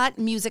cute. taught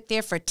music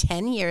there for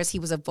 10 years. He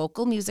was a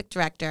vocal music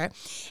director.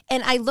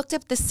 And I looked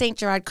up the St.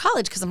 Girard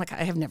College because I'm like,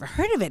 I have never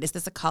heard of it. Is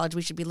this a college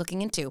we should be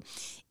looking into?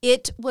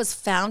 It was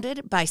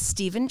founded by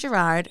Stephen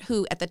Girard,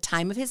 who at the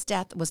time of his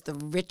death was the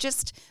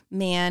richest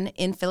man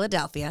in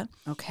Philadelphia.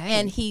 Okay.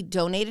 And he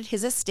donated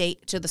his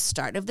estate to the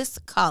start of this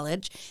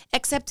college,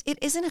 except it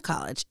isn't a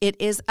college. It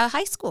is a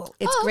high school.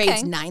 It's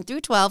grades 9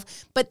 through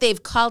 12, but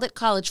they've called it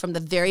college from the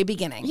very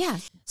beginning. Yeah.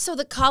 So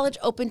the college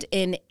opened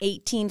in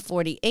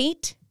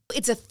 1848.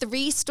 It's a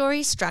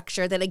 3-story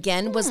structure that,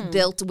 again, was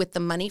built with the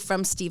money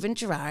from Stephen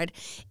Girard,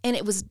 and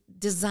it was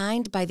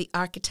designed by the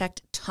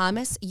architect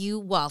Thomas U.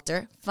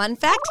 Walter, fun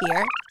fact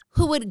here,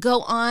 who would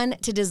go on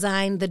to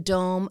design the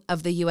dome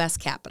of the U.S.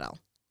 Capitol.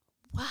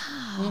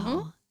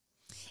 Wow.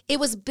 It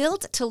was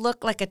built to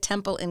look like a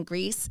temple in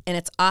Greece, and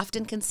it's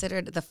often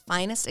considered the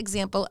finest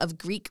example of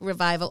Greek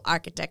revival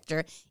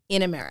architecture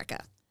in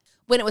America.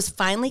 When it was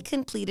finally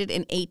completed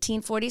in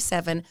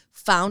 1847,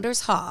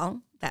 Founders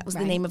Hall, that was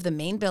the name of the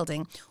main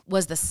building,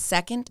 was the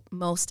second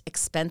most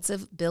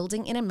expensive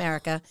building in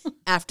America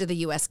after the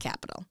U.S.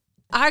 Capitol.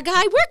 Our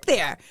guy worked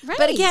there. Right.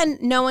 But again,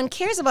 no one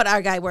cares about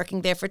our guy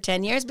working there for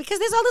 10 years because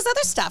there's all this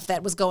other stuff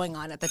that was going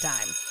on at the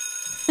time.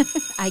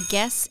 I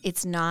guess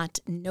it's not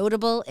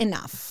notable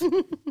enough.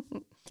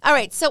 All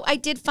right, so I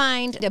did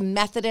find a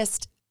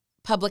Methodist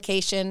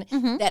publication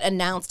that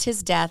announced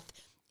his death.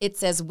 It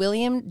says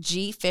William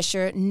G.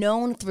 Fisher,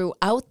 known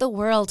throughout the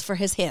world for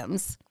his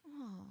hymns,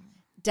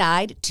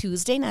 died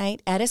Tuesday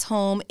night at his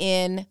home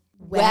in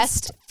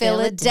West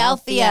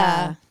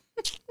Philadelphia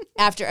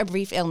after a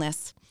brief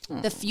illness.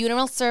 The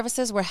funeral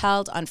services were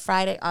held on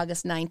Friday,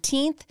 August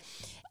 19th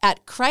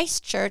at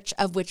Christ Church,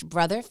 of which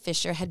Brother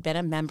Fisher had been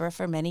a member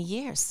for many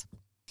years.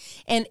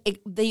 And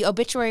the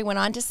obituary went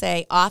on to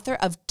say, author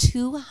of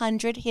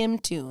 200 hymn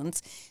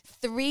tunes,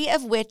 3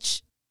 of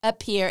which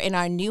appear in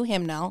our new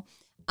hymnal,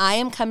 I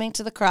Am Coming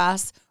to the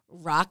Cross,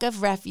 Rock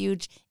of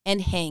Refuge, and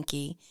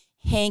Hanky.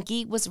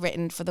 Hanky was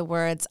written for the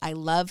words, I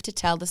love to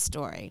tell the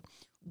story.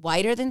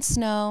 Whiter Than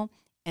Snow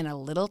and A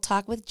Little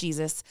Talk with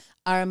Jesus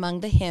are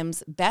among the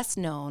hymns best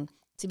known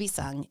to be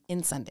sung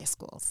in Sunday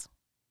schools.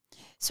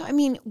 So, I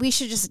mean, we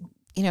should just,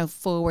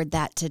 forward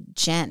that to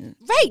Jen.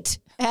 Right.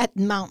 At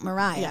Mount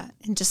Moriah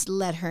and just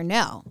let her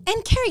know.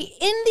 And Carrie,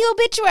 in the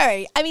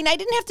obituary, I mean, I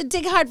didn't have to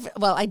dig hard.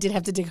 I did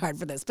have to dig hard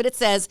for this, but it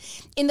says,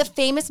 in the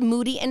famous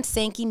Moody and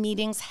Sankey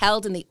meetings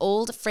held in the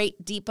old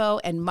freight depot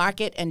and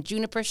Market and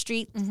Juniper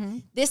Street,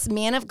 this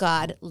man of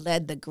God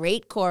led the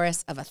great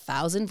chorus of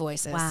 1,000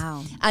 voices.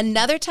 Wow.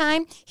 Another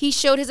time, he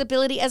showed his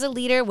ability as a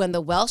leader when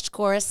the Welsh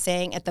chorus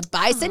sang at the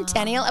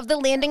bicentennial of the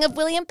landing of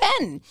William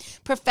Penn.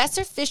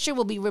 Professor Fisher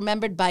will be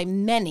remembered by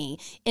many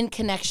in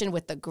connection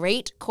with the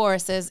great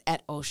choruses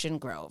at Ocean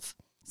Grove.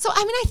 So, I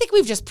mean, I think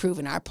we've just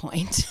proven our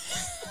point.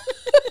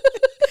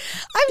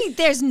 I mean,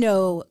 there's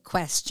no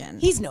question.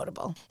 He's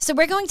notable. So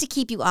we're going to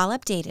keep you all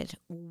updated.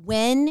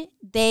 When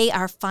they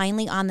are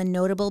finally on the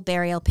notable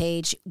burial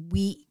page,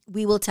 we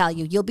will tell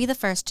you. You'll be the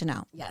first to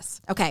know.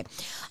 Yes. Okay.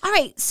 All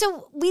right.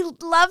 So we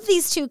love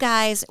these two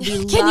guys.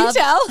 Can you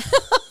tell?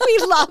 We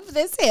love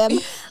this hymn.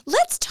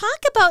 Let's talk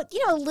about,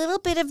 a little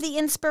bit of the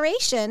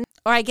inspiration,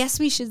 or I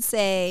guess we should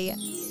say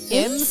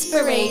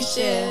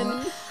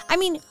inspiration. I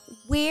mean,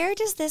 where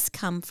does this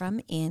come from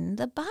in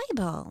the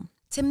Bible?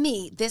 To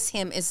me, this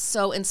hymn is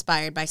so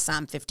inspired by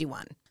Psalm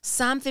 51.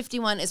 Psalm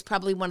 51 is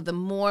probably one of the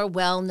more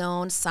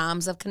well-known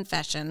Psalms of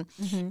confession.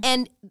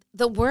 And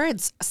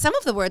some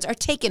of the words are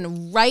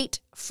taken right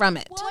from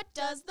it. What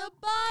does the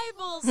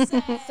Bible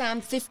say?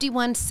 Psalm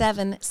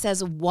 51:7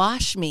 says,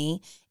 wash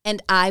me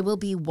and I will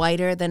be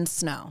whiter than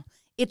snow.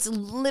 It's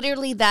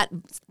literally that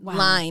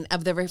line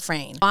of the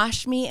refrain.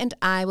 Wash me and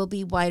I will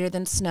be whiter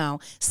than snow.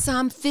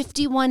 Psalm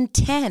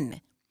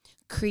 51:10.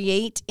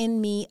 Create in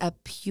me a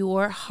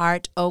pure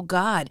heart, O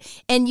God.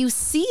 And you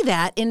see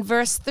that in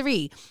verse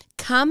 3.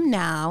 Come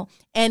now,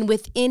 and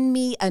within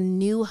me a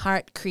new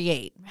heart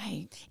create.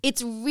 Right.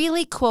 It's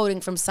really quoting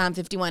from Psalm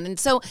 51. And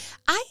so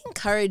I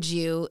encourage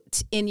you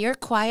in your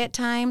quiet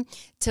time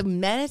to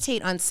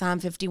meditate on Psalm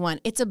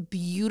 51. It's a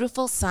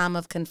beautiful psalm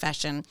of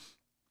confession.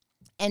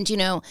 And,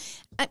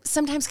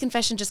 sometimes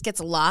confession just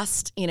gets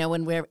lost,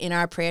 when we're in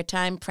our prayer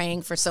time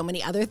praying for so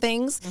many other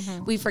things.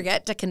 We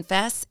forget to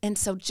confess. And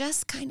so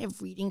just kind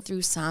of reading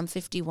through Psalm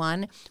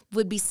 51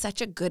 would be such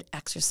a good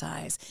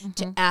exercise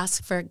to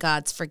ask for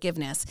God's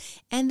forgiveness.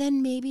 And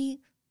then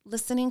maybe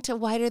listening to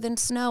Whiter Than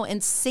Snow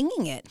and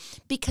singing it,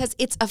 because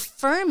it's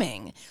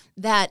affirming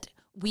that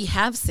we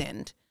have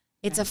sinned.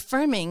 It's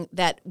affirming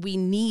that we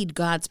need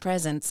God's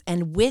presence.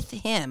 And with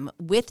him,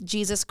 with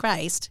Jesus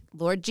Christ,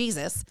 Lord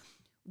Jesus,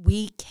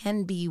 we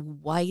can be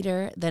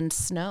whiter than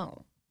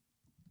snow.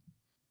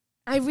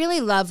 I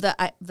really love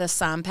the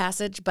Psalm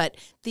passage, but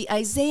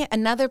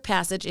another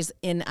passage is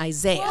in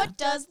Isaiah. What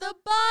does the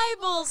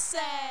Bible say?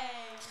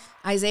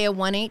 Isaiah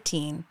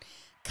 1:18.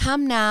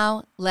 Come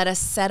now, let us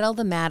settle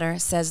the matter,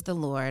 says the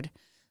Lord.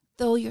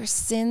 Though your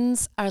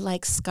sins are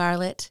like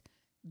scarlet,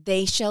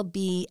 they shall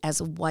be as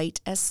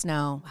white as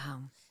snow.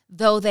 Wow.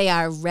 Though they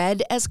are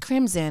red as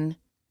crimson,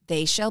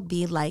 they shall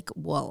be like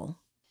wool.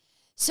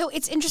 So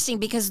it's interesting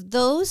because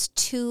those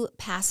two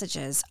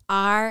passages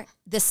are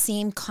the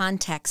same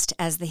context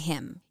as the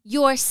hymn.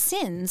 Your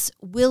sins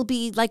will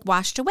be like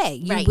washed away.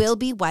 You will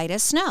be white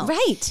as snow.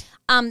 Right.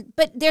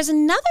 But there's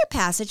another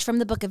passage from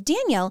the book of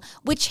Daniel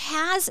which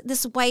has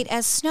this white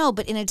as snow,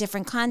 but in a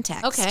different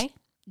context. Okay.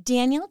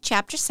 Daniel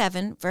chapter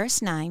 7,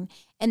 verse 9,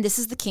 and this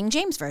is the King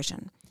James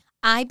Version.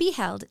 I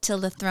beheld till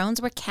the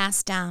thrones were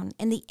cast down,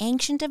 and the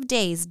Ancient of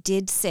Days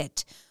did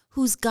sit,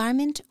 whose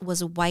garment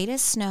was white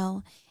as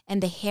snow,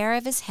 and the hair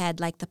of his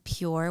head like the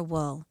pure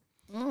wool.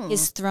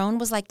 His throne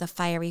was like the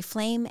fiery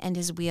flame, and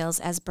his wheels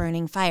as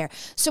burning fire.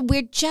 So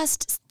we're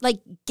just like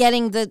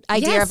getting the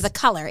idea of the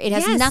color. It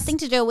has nothing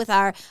to do with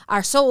our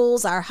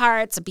souls, our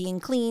hearts, being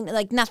clean,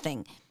 like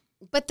nothing.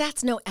 But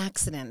that's no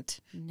accident.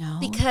 No.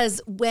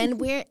 Because when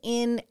we're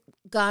in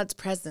God's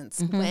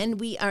presence, when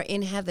we are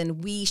in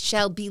heaven, we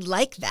shall be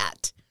like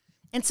that.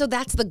 And so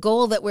that's the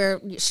goal that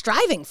we're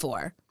striving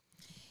for.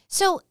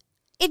 So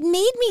it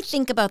made me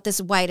think about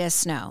this white as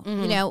snow,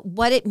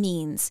 what it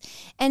means.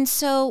 And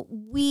so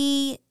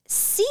we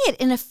see it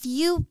in a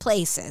few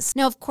places.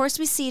 Now, of course,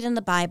 we see it in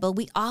the Bible.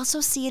 We also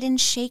see it in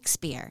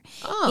Shakespeare.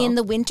 Oh. In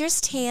The Winter's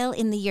Tale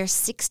in the year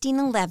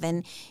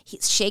 1611,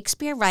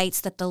 Shakespeare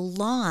writes that the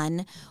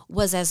lawn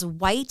was as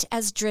white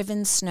as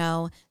driven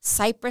snow,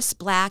 cypress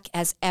black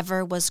as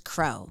ever was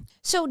crow.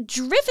 So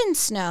driven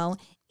snow,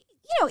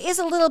 is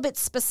a little bit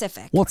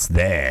specific. What's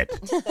that?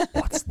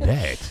 What's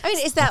that? I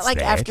mean, is that What's like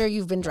that? after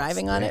you've been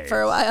driving on it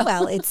for a while?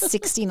 Well, it's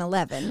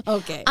 1611.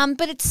 Okay.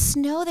 But it's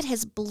snow that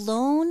has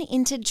blown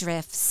into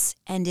drifts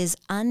and is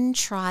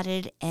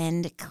untrodden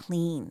and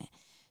clean.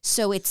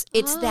 So it's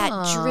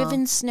that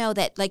driven snow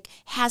that like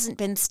hasn't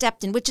been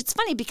stepped in, which it's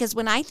funny because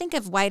when I think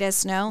of white as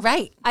snow,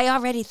 Right. I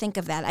already think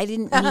of that. I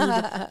didn't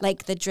need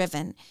like the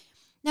driven.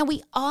 Now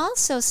we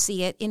also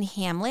see it in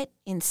Hamlet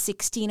in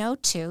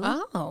 1602.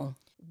 Oh.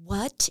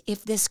 What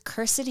if this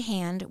cursed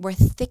hand were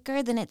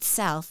thicker than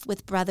itself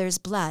with brother's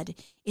blood?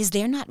 Is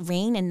there not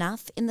rain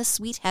enough in the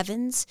sweet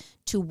heavens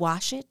to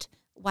wash it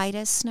white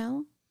as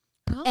snow?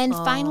 And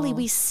finally,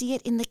 we see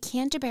it in the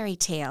Canterbury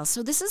Tale.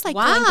 So this is like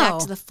going back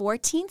to the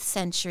 14th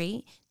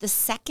century, the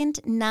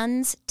second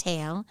Nun's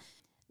Tale.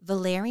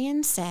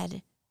 Valerian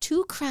said,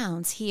 2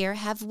 crowns here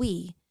have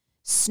we,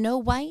 snow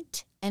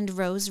white and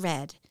rose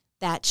red,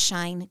 that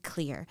shine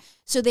clear.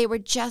 So they were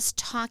just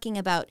talking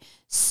about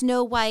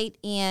Snow White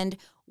and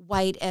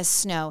white as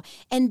snow.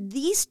 And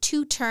these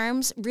two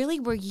terms really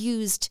were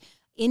used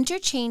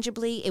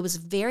interchangeably. It was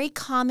very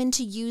common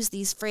to use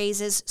these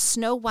phrases,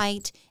 snow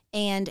white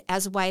and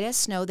as white as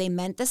snow. They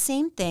meant the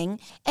same thing.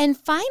 And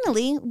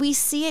finally, we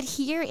see it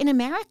here in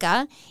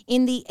America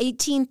in the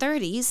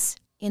 1830s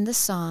in the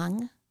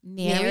song,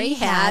 Mary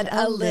Had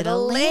a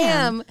Little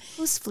Lamb,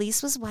 whose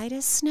fleece was white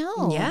as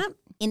snow. Yeah.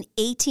 In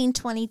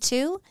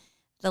 1822,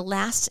 the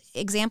last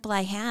example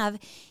I have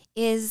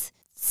is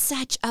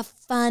such a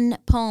fun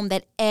poem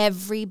that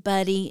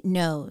everybody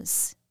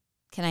knows.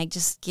 Can I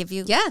just give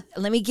you? Yeah.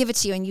 Let me give it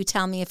to you and you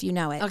tell me if you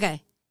know it.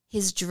 Okay.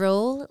 His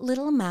droll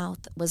little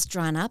mouth was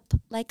drawn up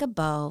like a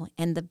bow,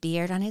 and the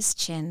beard on his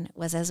chin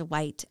was as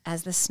white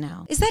as the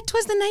snow. Is that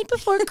 'Twas the Night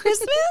Before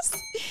Christmas?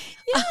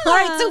 Yeah. All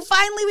right, so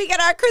finally we got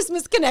our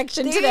Christmas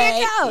connection There today.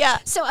 you go. Yeah.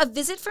 So A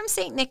Visit from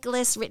St.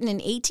 Nicholas, written in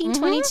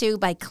 1822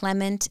 by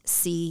Clement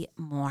C.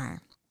 Moore.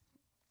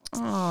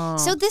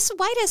 So this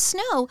white as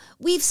snow,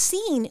 we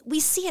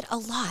see it a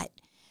lot.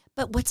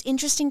 But what's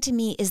interesting to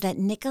me is that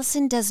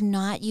Nicholson does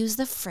not use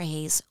the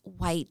phrase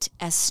white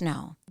as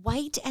snow.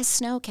 White as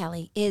snow,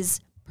 Kelly,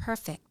 is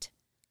perfect,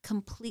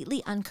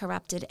 completely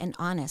uncorrupted and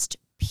honest,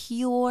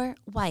 pure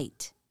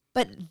white.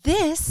 But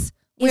this,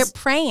 we're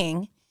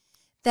praying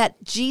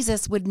that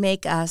Jesus would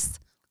make us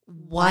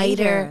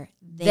whiter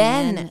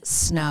than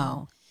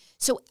snow.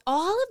 So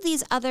all of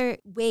these other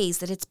ways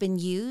that it's been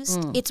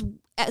used, it's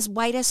as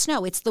white as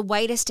snow. It's the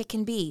whitest it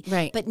can be.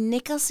 Right. But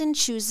Nicholson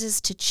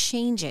chooses to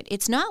change it.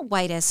 It's not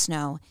white as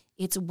snow.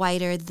 It's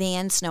whiter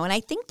than snow. And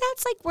I think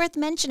that's like worth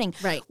mentioning.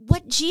 Right.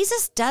 What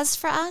Jesus does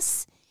for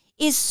us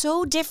is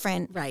so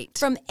different Right.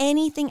 from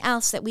anything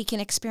else that we can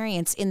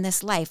experience in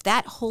this life.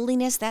 That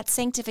holiness, that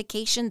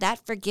sanctification,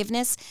 that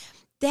forgiveness,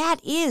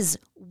 that is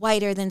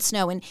whiter than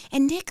snow. And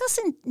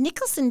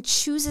Nicholson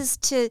chooses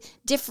to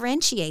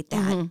differentiate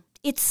that.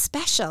 It's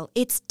special.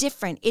 It's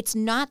different. It's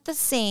not the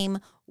same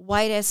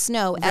white as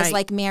snow as Right.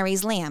 like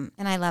Mary's lamb.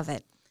 And I love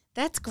it.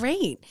 That's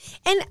great.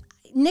 And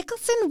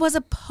Nicholson was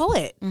a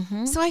poet.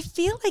 So I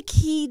feel like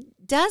he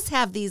does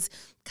have these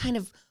kind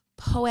of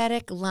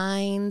poetic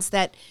lines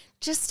that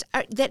just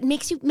that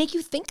make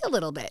you think a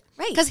little bit.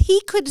 Right. Because he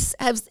could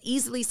have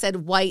easily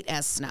said white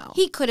as snow.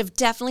 He could have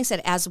definitely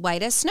said as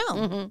white as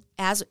snow,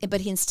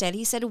 but instead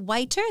he said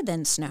whiter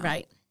than snow.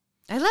 Right.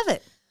 I love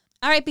it.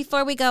 All right,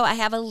 before we go, I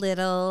have a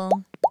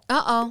little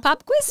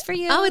pop quiz for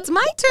you. Oh, it's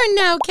my turn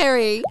now,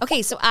 Carrie.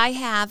 Okay, so I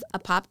have a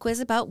pop quiz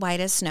about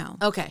white as snow.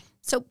 Okay.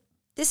 So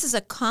this is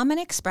a common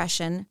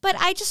expression, but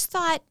I just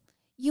thought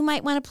you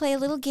might want to play a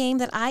little game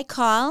that I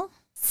call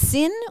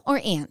Sin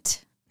or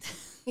Ant.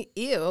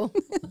 Ew.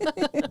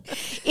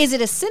 Is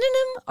it a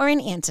synonym or an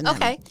antonym?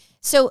 Okay.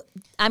 So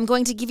I'm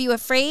going to give you a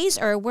phrase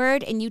or a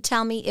word, and you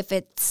tell me if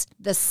it's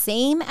the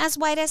same as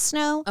white as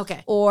snow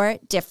Okay. or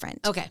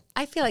different. Okay.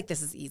 I feel like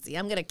this is easy.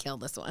 I'm going to kill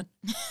this one.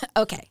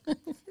 Okay.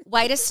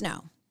 White as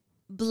snow.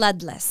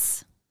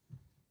 Bloodless.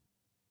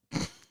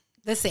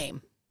 The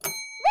same.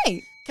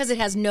 Right. Because it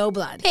has no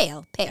blood.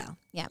 Pale.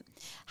 Yeah.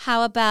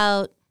 How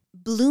about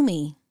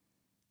bloomy?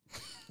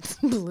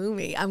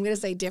 Bloomy. I'm going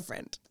to say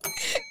different.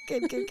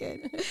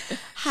 Good.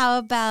 How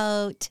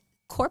about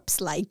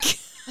corpse-like?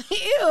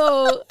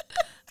 Ew.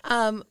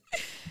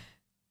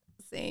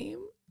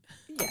 Same.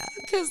 Yeah.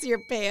 Because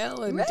you're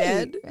pale and Right,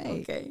 dead. right.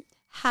 Okay.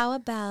 How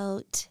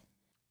about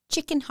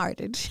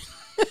chicken-hearted?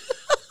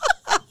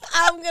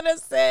 I'm going to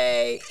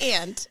say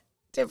ant.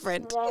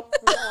 Different.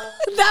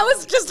 That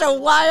was just a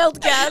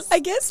wild guess. I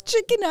guess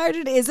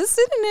chicken-hearted is a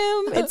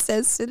synonym. It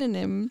says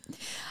synonym.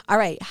 All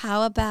right.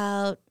 How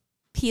about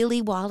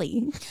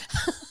peely-wally?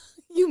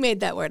 You made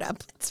that word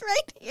up. It's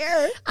right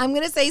here. I'm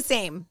going to say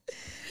same.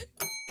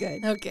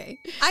 Good. Okay.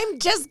 I'm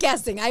just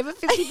guessing. I have a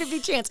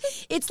 50-50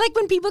 chance. It's like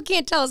when people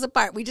can't tell us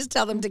apart. We just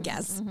tell them to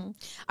guess. All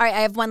right,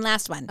 I have one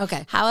last one.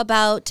 Okay. How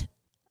about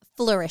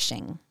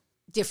flourishing?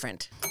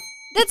 Different.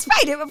 That's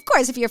right. Of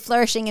course, if you're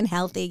flourishing and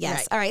healthy, yes.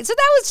 Right. All right. So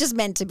that was just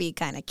meant to be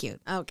kind of cute.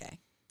 Okay.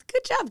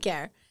 Good job,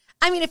 Care.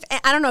 I mean, if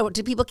I don't know,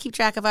 do people keep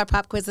track of our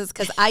pop quizzes?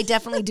 Because I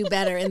definitely do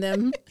better in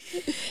them,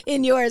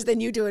 in yours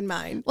than you do in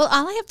mine. Well,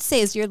 all I have to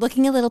say is you're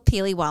looking a little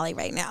peely-wally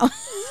right now.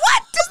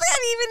 What does that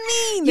even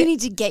mean? You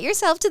need to get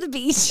yourself to the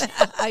beach.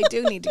 I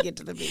do need to get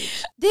to the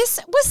beach. This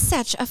was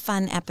such a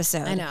fun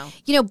episode. I know.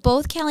 You know,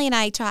 both Kelly and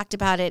I talked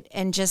about it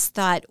and just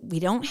thought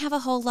we don't have a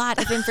whole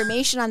lot of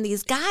information on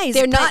these guys.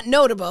 They're but not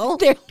notable.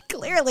 They're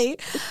clearly.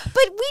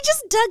 But we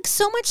just dug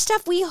so much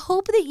stuff. We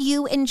hope that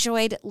you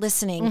enjoyed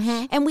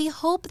listening. And we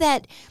hope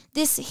that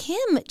this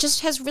hymn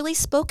just has really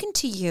spoken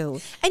to you.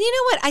 And you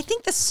know what? I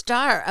think the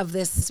star of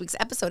this week's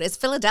episode is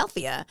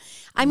Philadelphia.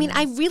 I mean,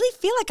 I really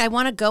feel like I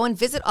want to go and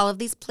visit all of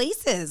these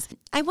places.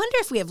 I wonder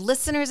if we have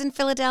listeners in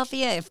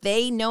Philadelphia, if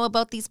they know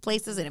about these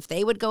places and if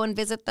they would go and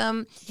visit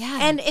them. Yeah.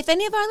 And if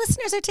any of our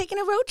listeners are taking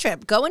a road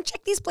trip, go and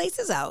check these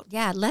places out.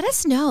 Yeah, let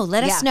us know.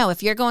 Let us know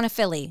if you're going to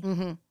Philly.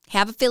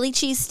 Have a Philly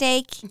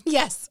cheesesteak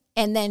Yes.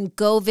 and then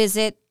go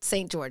visit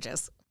St.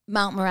 George's.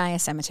 Mount Moriah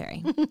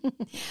Cemetery.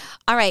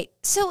 All right.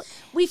 So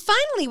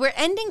We're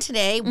ending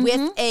today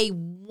with a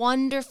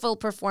wonderful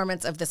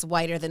performance of this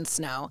Whiter Than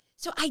Snow.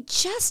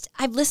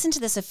 I've listened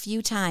to this a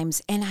few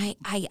times and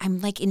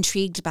I'm like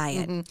intrigued by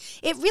it.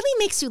 It really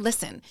makes you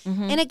listen.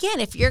 And again,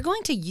 if you're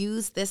going to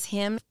use this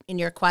hymn in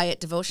your quiet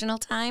devotional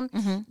time,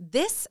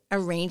 this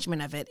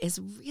arrangement of it is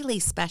really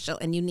special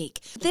and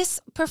unique. This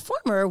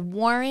performer,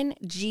 Warren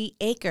G.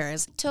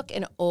 Akers, took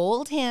an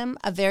old hymn,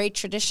 a very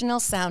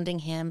traditional sounding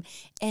hymn,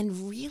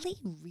 and really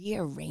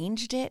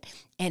rearranged it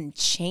and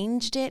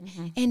changed it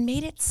and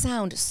made it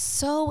sound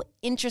so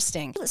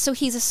interesting. So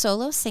he's a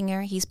solo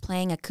singer. He's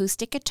playing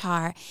acoustic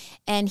guitar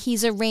and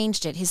he's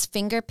arranged it. His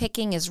finger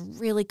picking is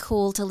really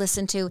cool to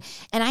listen to.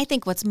 And I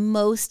think what's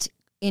most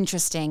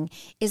interesting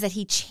is that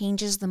he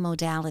changes the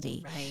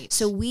modality. Right.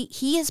 So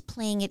he is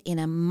playing it in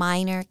a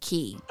minor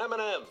key.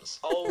 M&M's,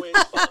 always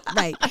fun.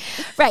 Right.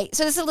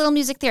 So this is a little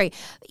music theory.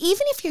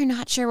 Even if you're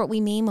not sure what we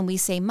mean when we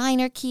say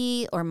minor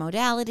key or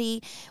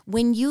modality,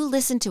 when you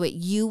listen to it,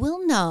 you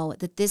will know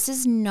that this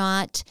is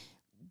not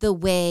the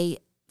way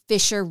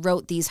Fisher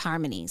wrote these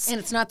harmonies. And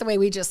it's not the way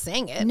we just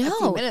sang it a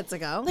few minutes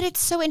ago. But it's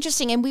so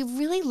interesting. And we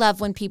really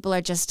love when people are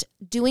just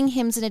doing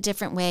hymns in a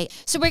different way.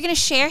 So we're going to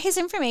share his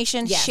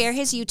information, share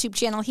his YouTube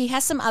channel. He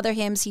has some other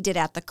hymns he did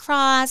at the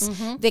cross,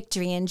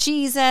 Victory in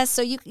Jesus.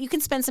 So you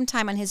can spend some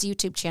time on his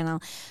YouTube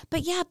channel.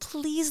 But yeah,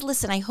 please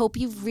listen. I hope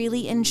you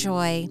really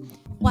enjoy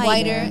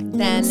Whiter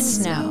Than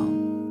Snow.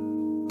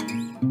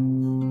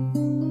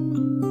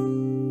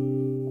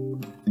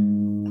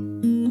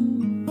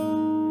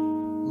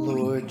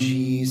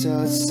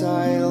 Jesus,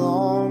 I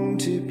long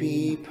to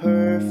be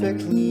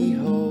perfectly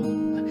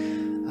whole.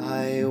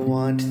 I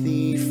want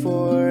thee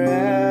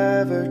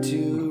forever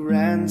to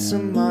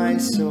ransom my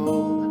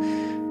soul.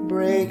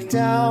 Break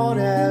down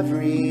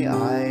every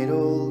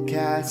idol,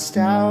 cast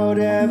out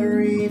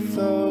every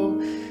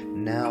foe.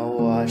 Now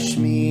wash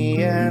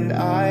me and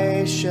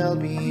I shall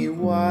be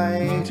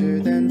whiter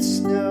than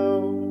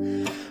snow,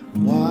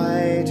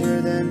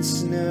 whiter than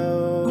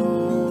snow.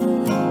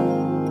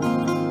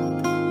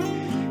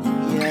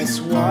 Yes,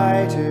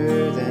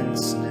 whiter than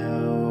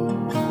snow,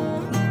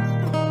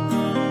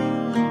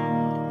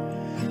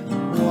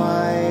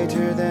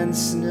 whiter than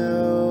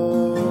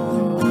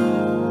snow.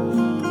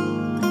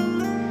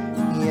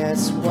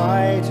 Yes,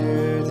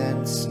 whiter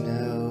than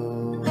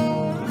snow.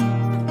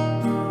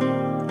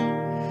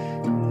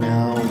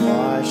 Now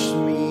wash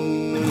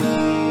me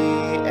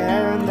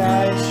and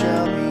I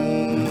shall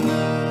be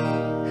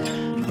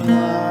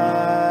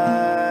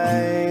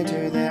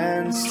whiter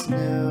than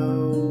snow.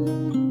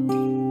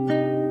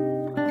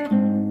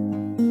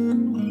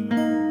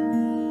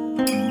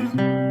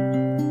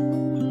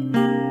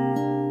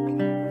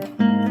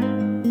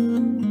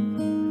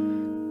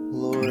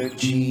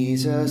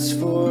 Jesus,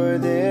 for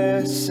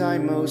this I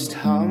most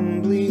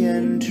humbly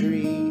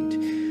entreat.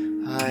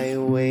 I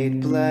wait,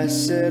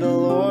 blessed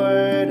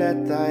Lord,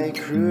 at thy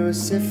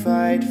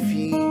crucified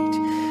feet.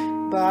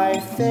 By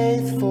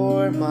faith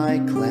for my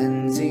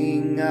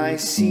cleansing I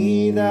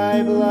see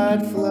thy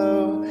blood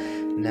flow.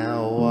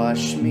 Now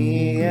wash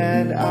me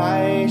and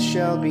I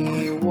shall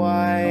be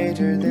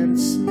whiter than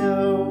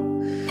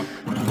snow,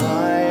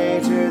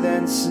 whiter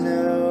than snow.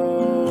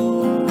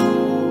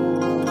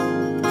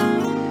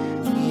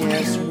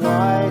 Yes,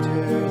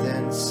 whiter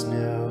than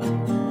snow,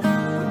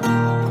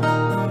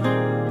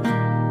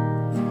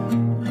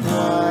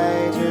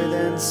 whiter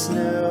than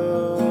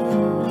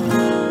snow.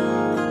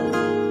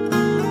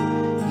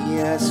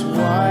 Yes,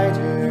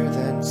 whiter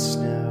than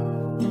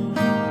snow.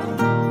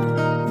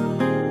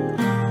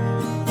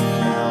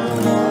 Now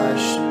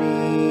wash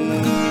me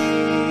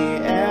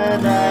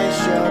and I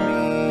shall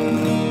be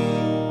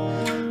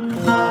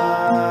whiter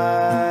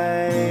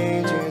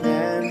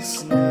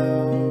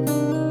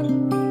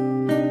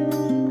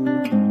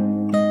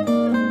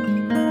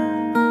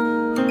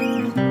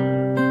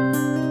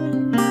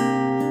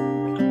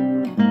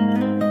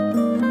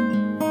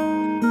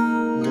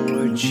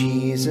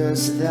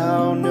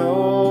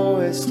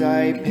must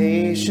I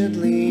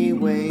patiently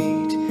wait.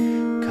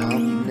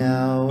 Come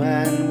now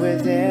and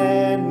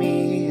within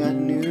me a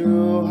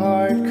new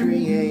heart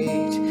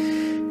create.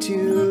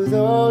 To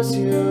those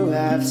who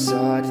have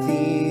sought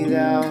thee,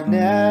 thou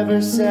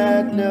never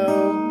said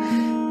no.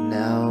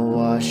 Now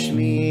wash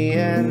me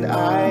and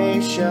I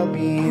shall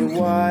be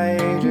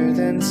whiter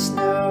than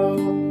snow,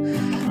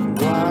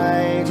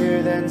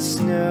 whiter than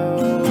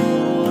snow.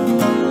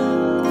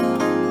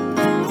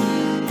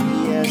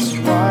 Yes,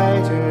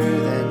 whiter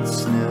than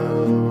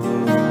snow,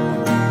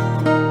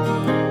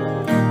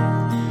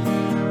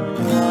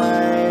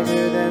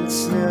 whiter than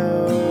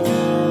snow.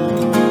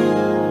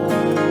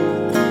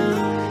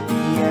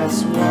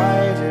 Yes,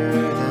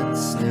 whiter than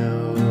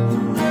snow.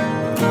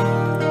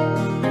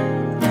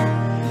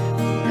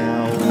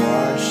 Now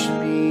wash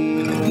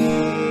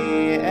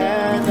me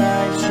and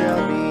I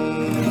shall be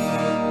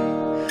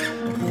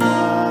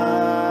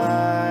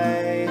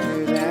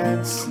whiter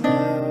than snow.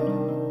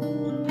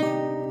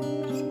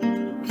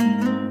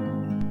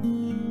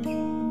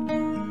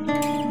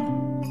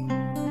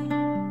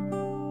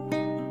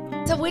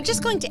 So we're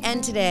just going to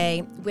end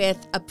today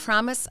with a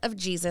promise of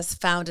Jesus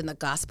found in the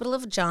Gospel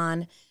of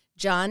John,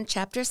 John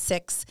chapter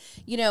 6.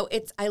 You know,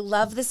 I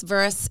love this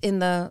verse in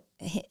the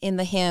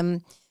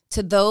hymn,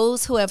 to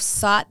those who have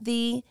sought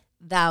thee,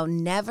 thou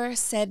never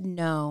said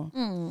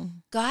no.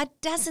 God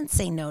doesn't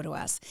say no to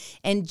us.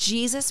 And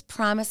Jesus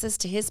promises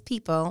to his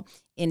people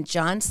in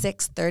John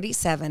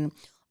 6:37,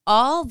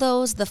 all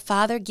those the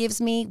Father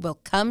gives me will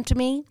come to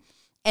me,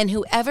 and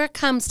whoever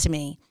comes to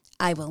me,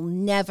 I will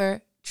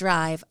never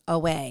drive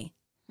away.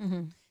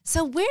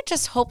 So we're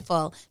just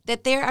hopeful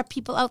that there are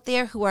people out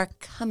there who are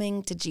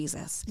coming to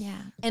Jesus.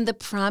 Yeah. And the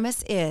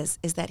promise is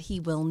that he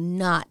will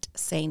not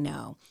say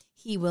no.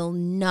 He will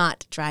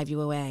not drive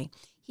you away.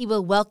 He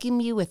will welcome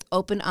you with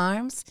open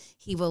arms.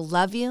 He will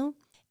love you,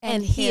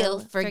 and he'll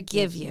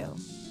forgive you.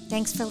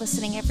 Thanks for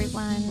listening,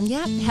 everyone.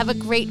 Yeah, have a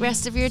great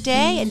rest of your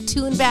day, and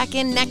tune back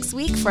in next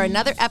week for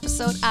another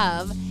episode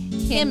of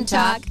Hymn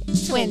Talk,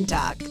 Twin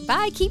Talk.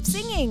 Bye. Keep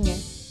singing.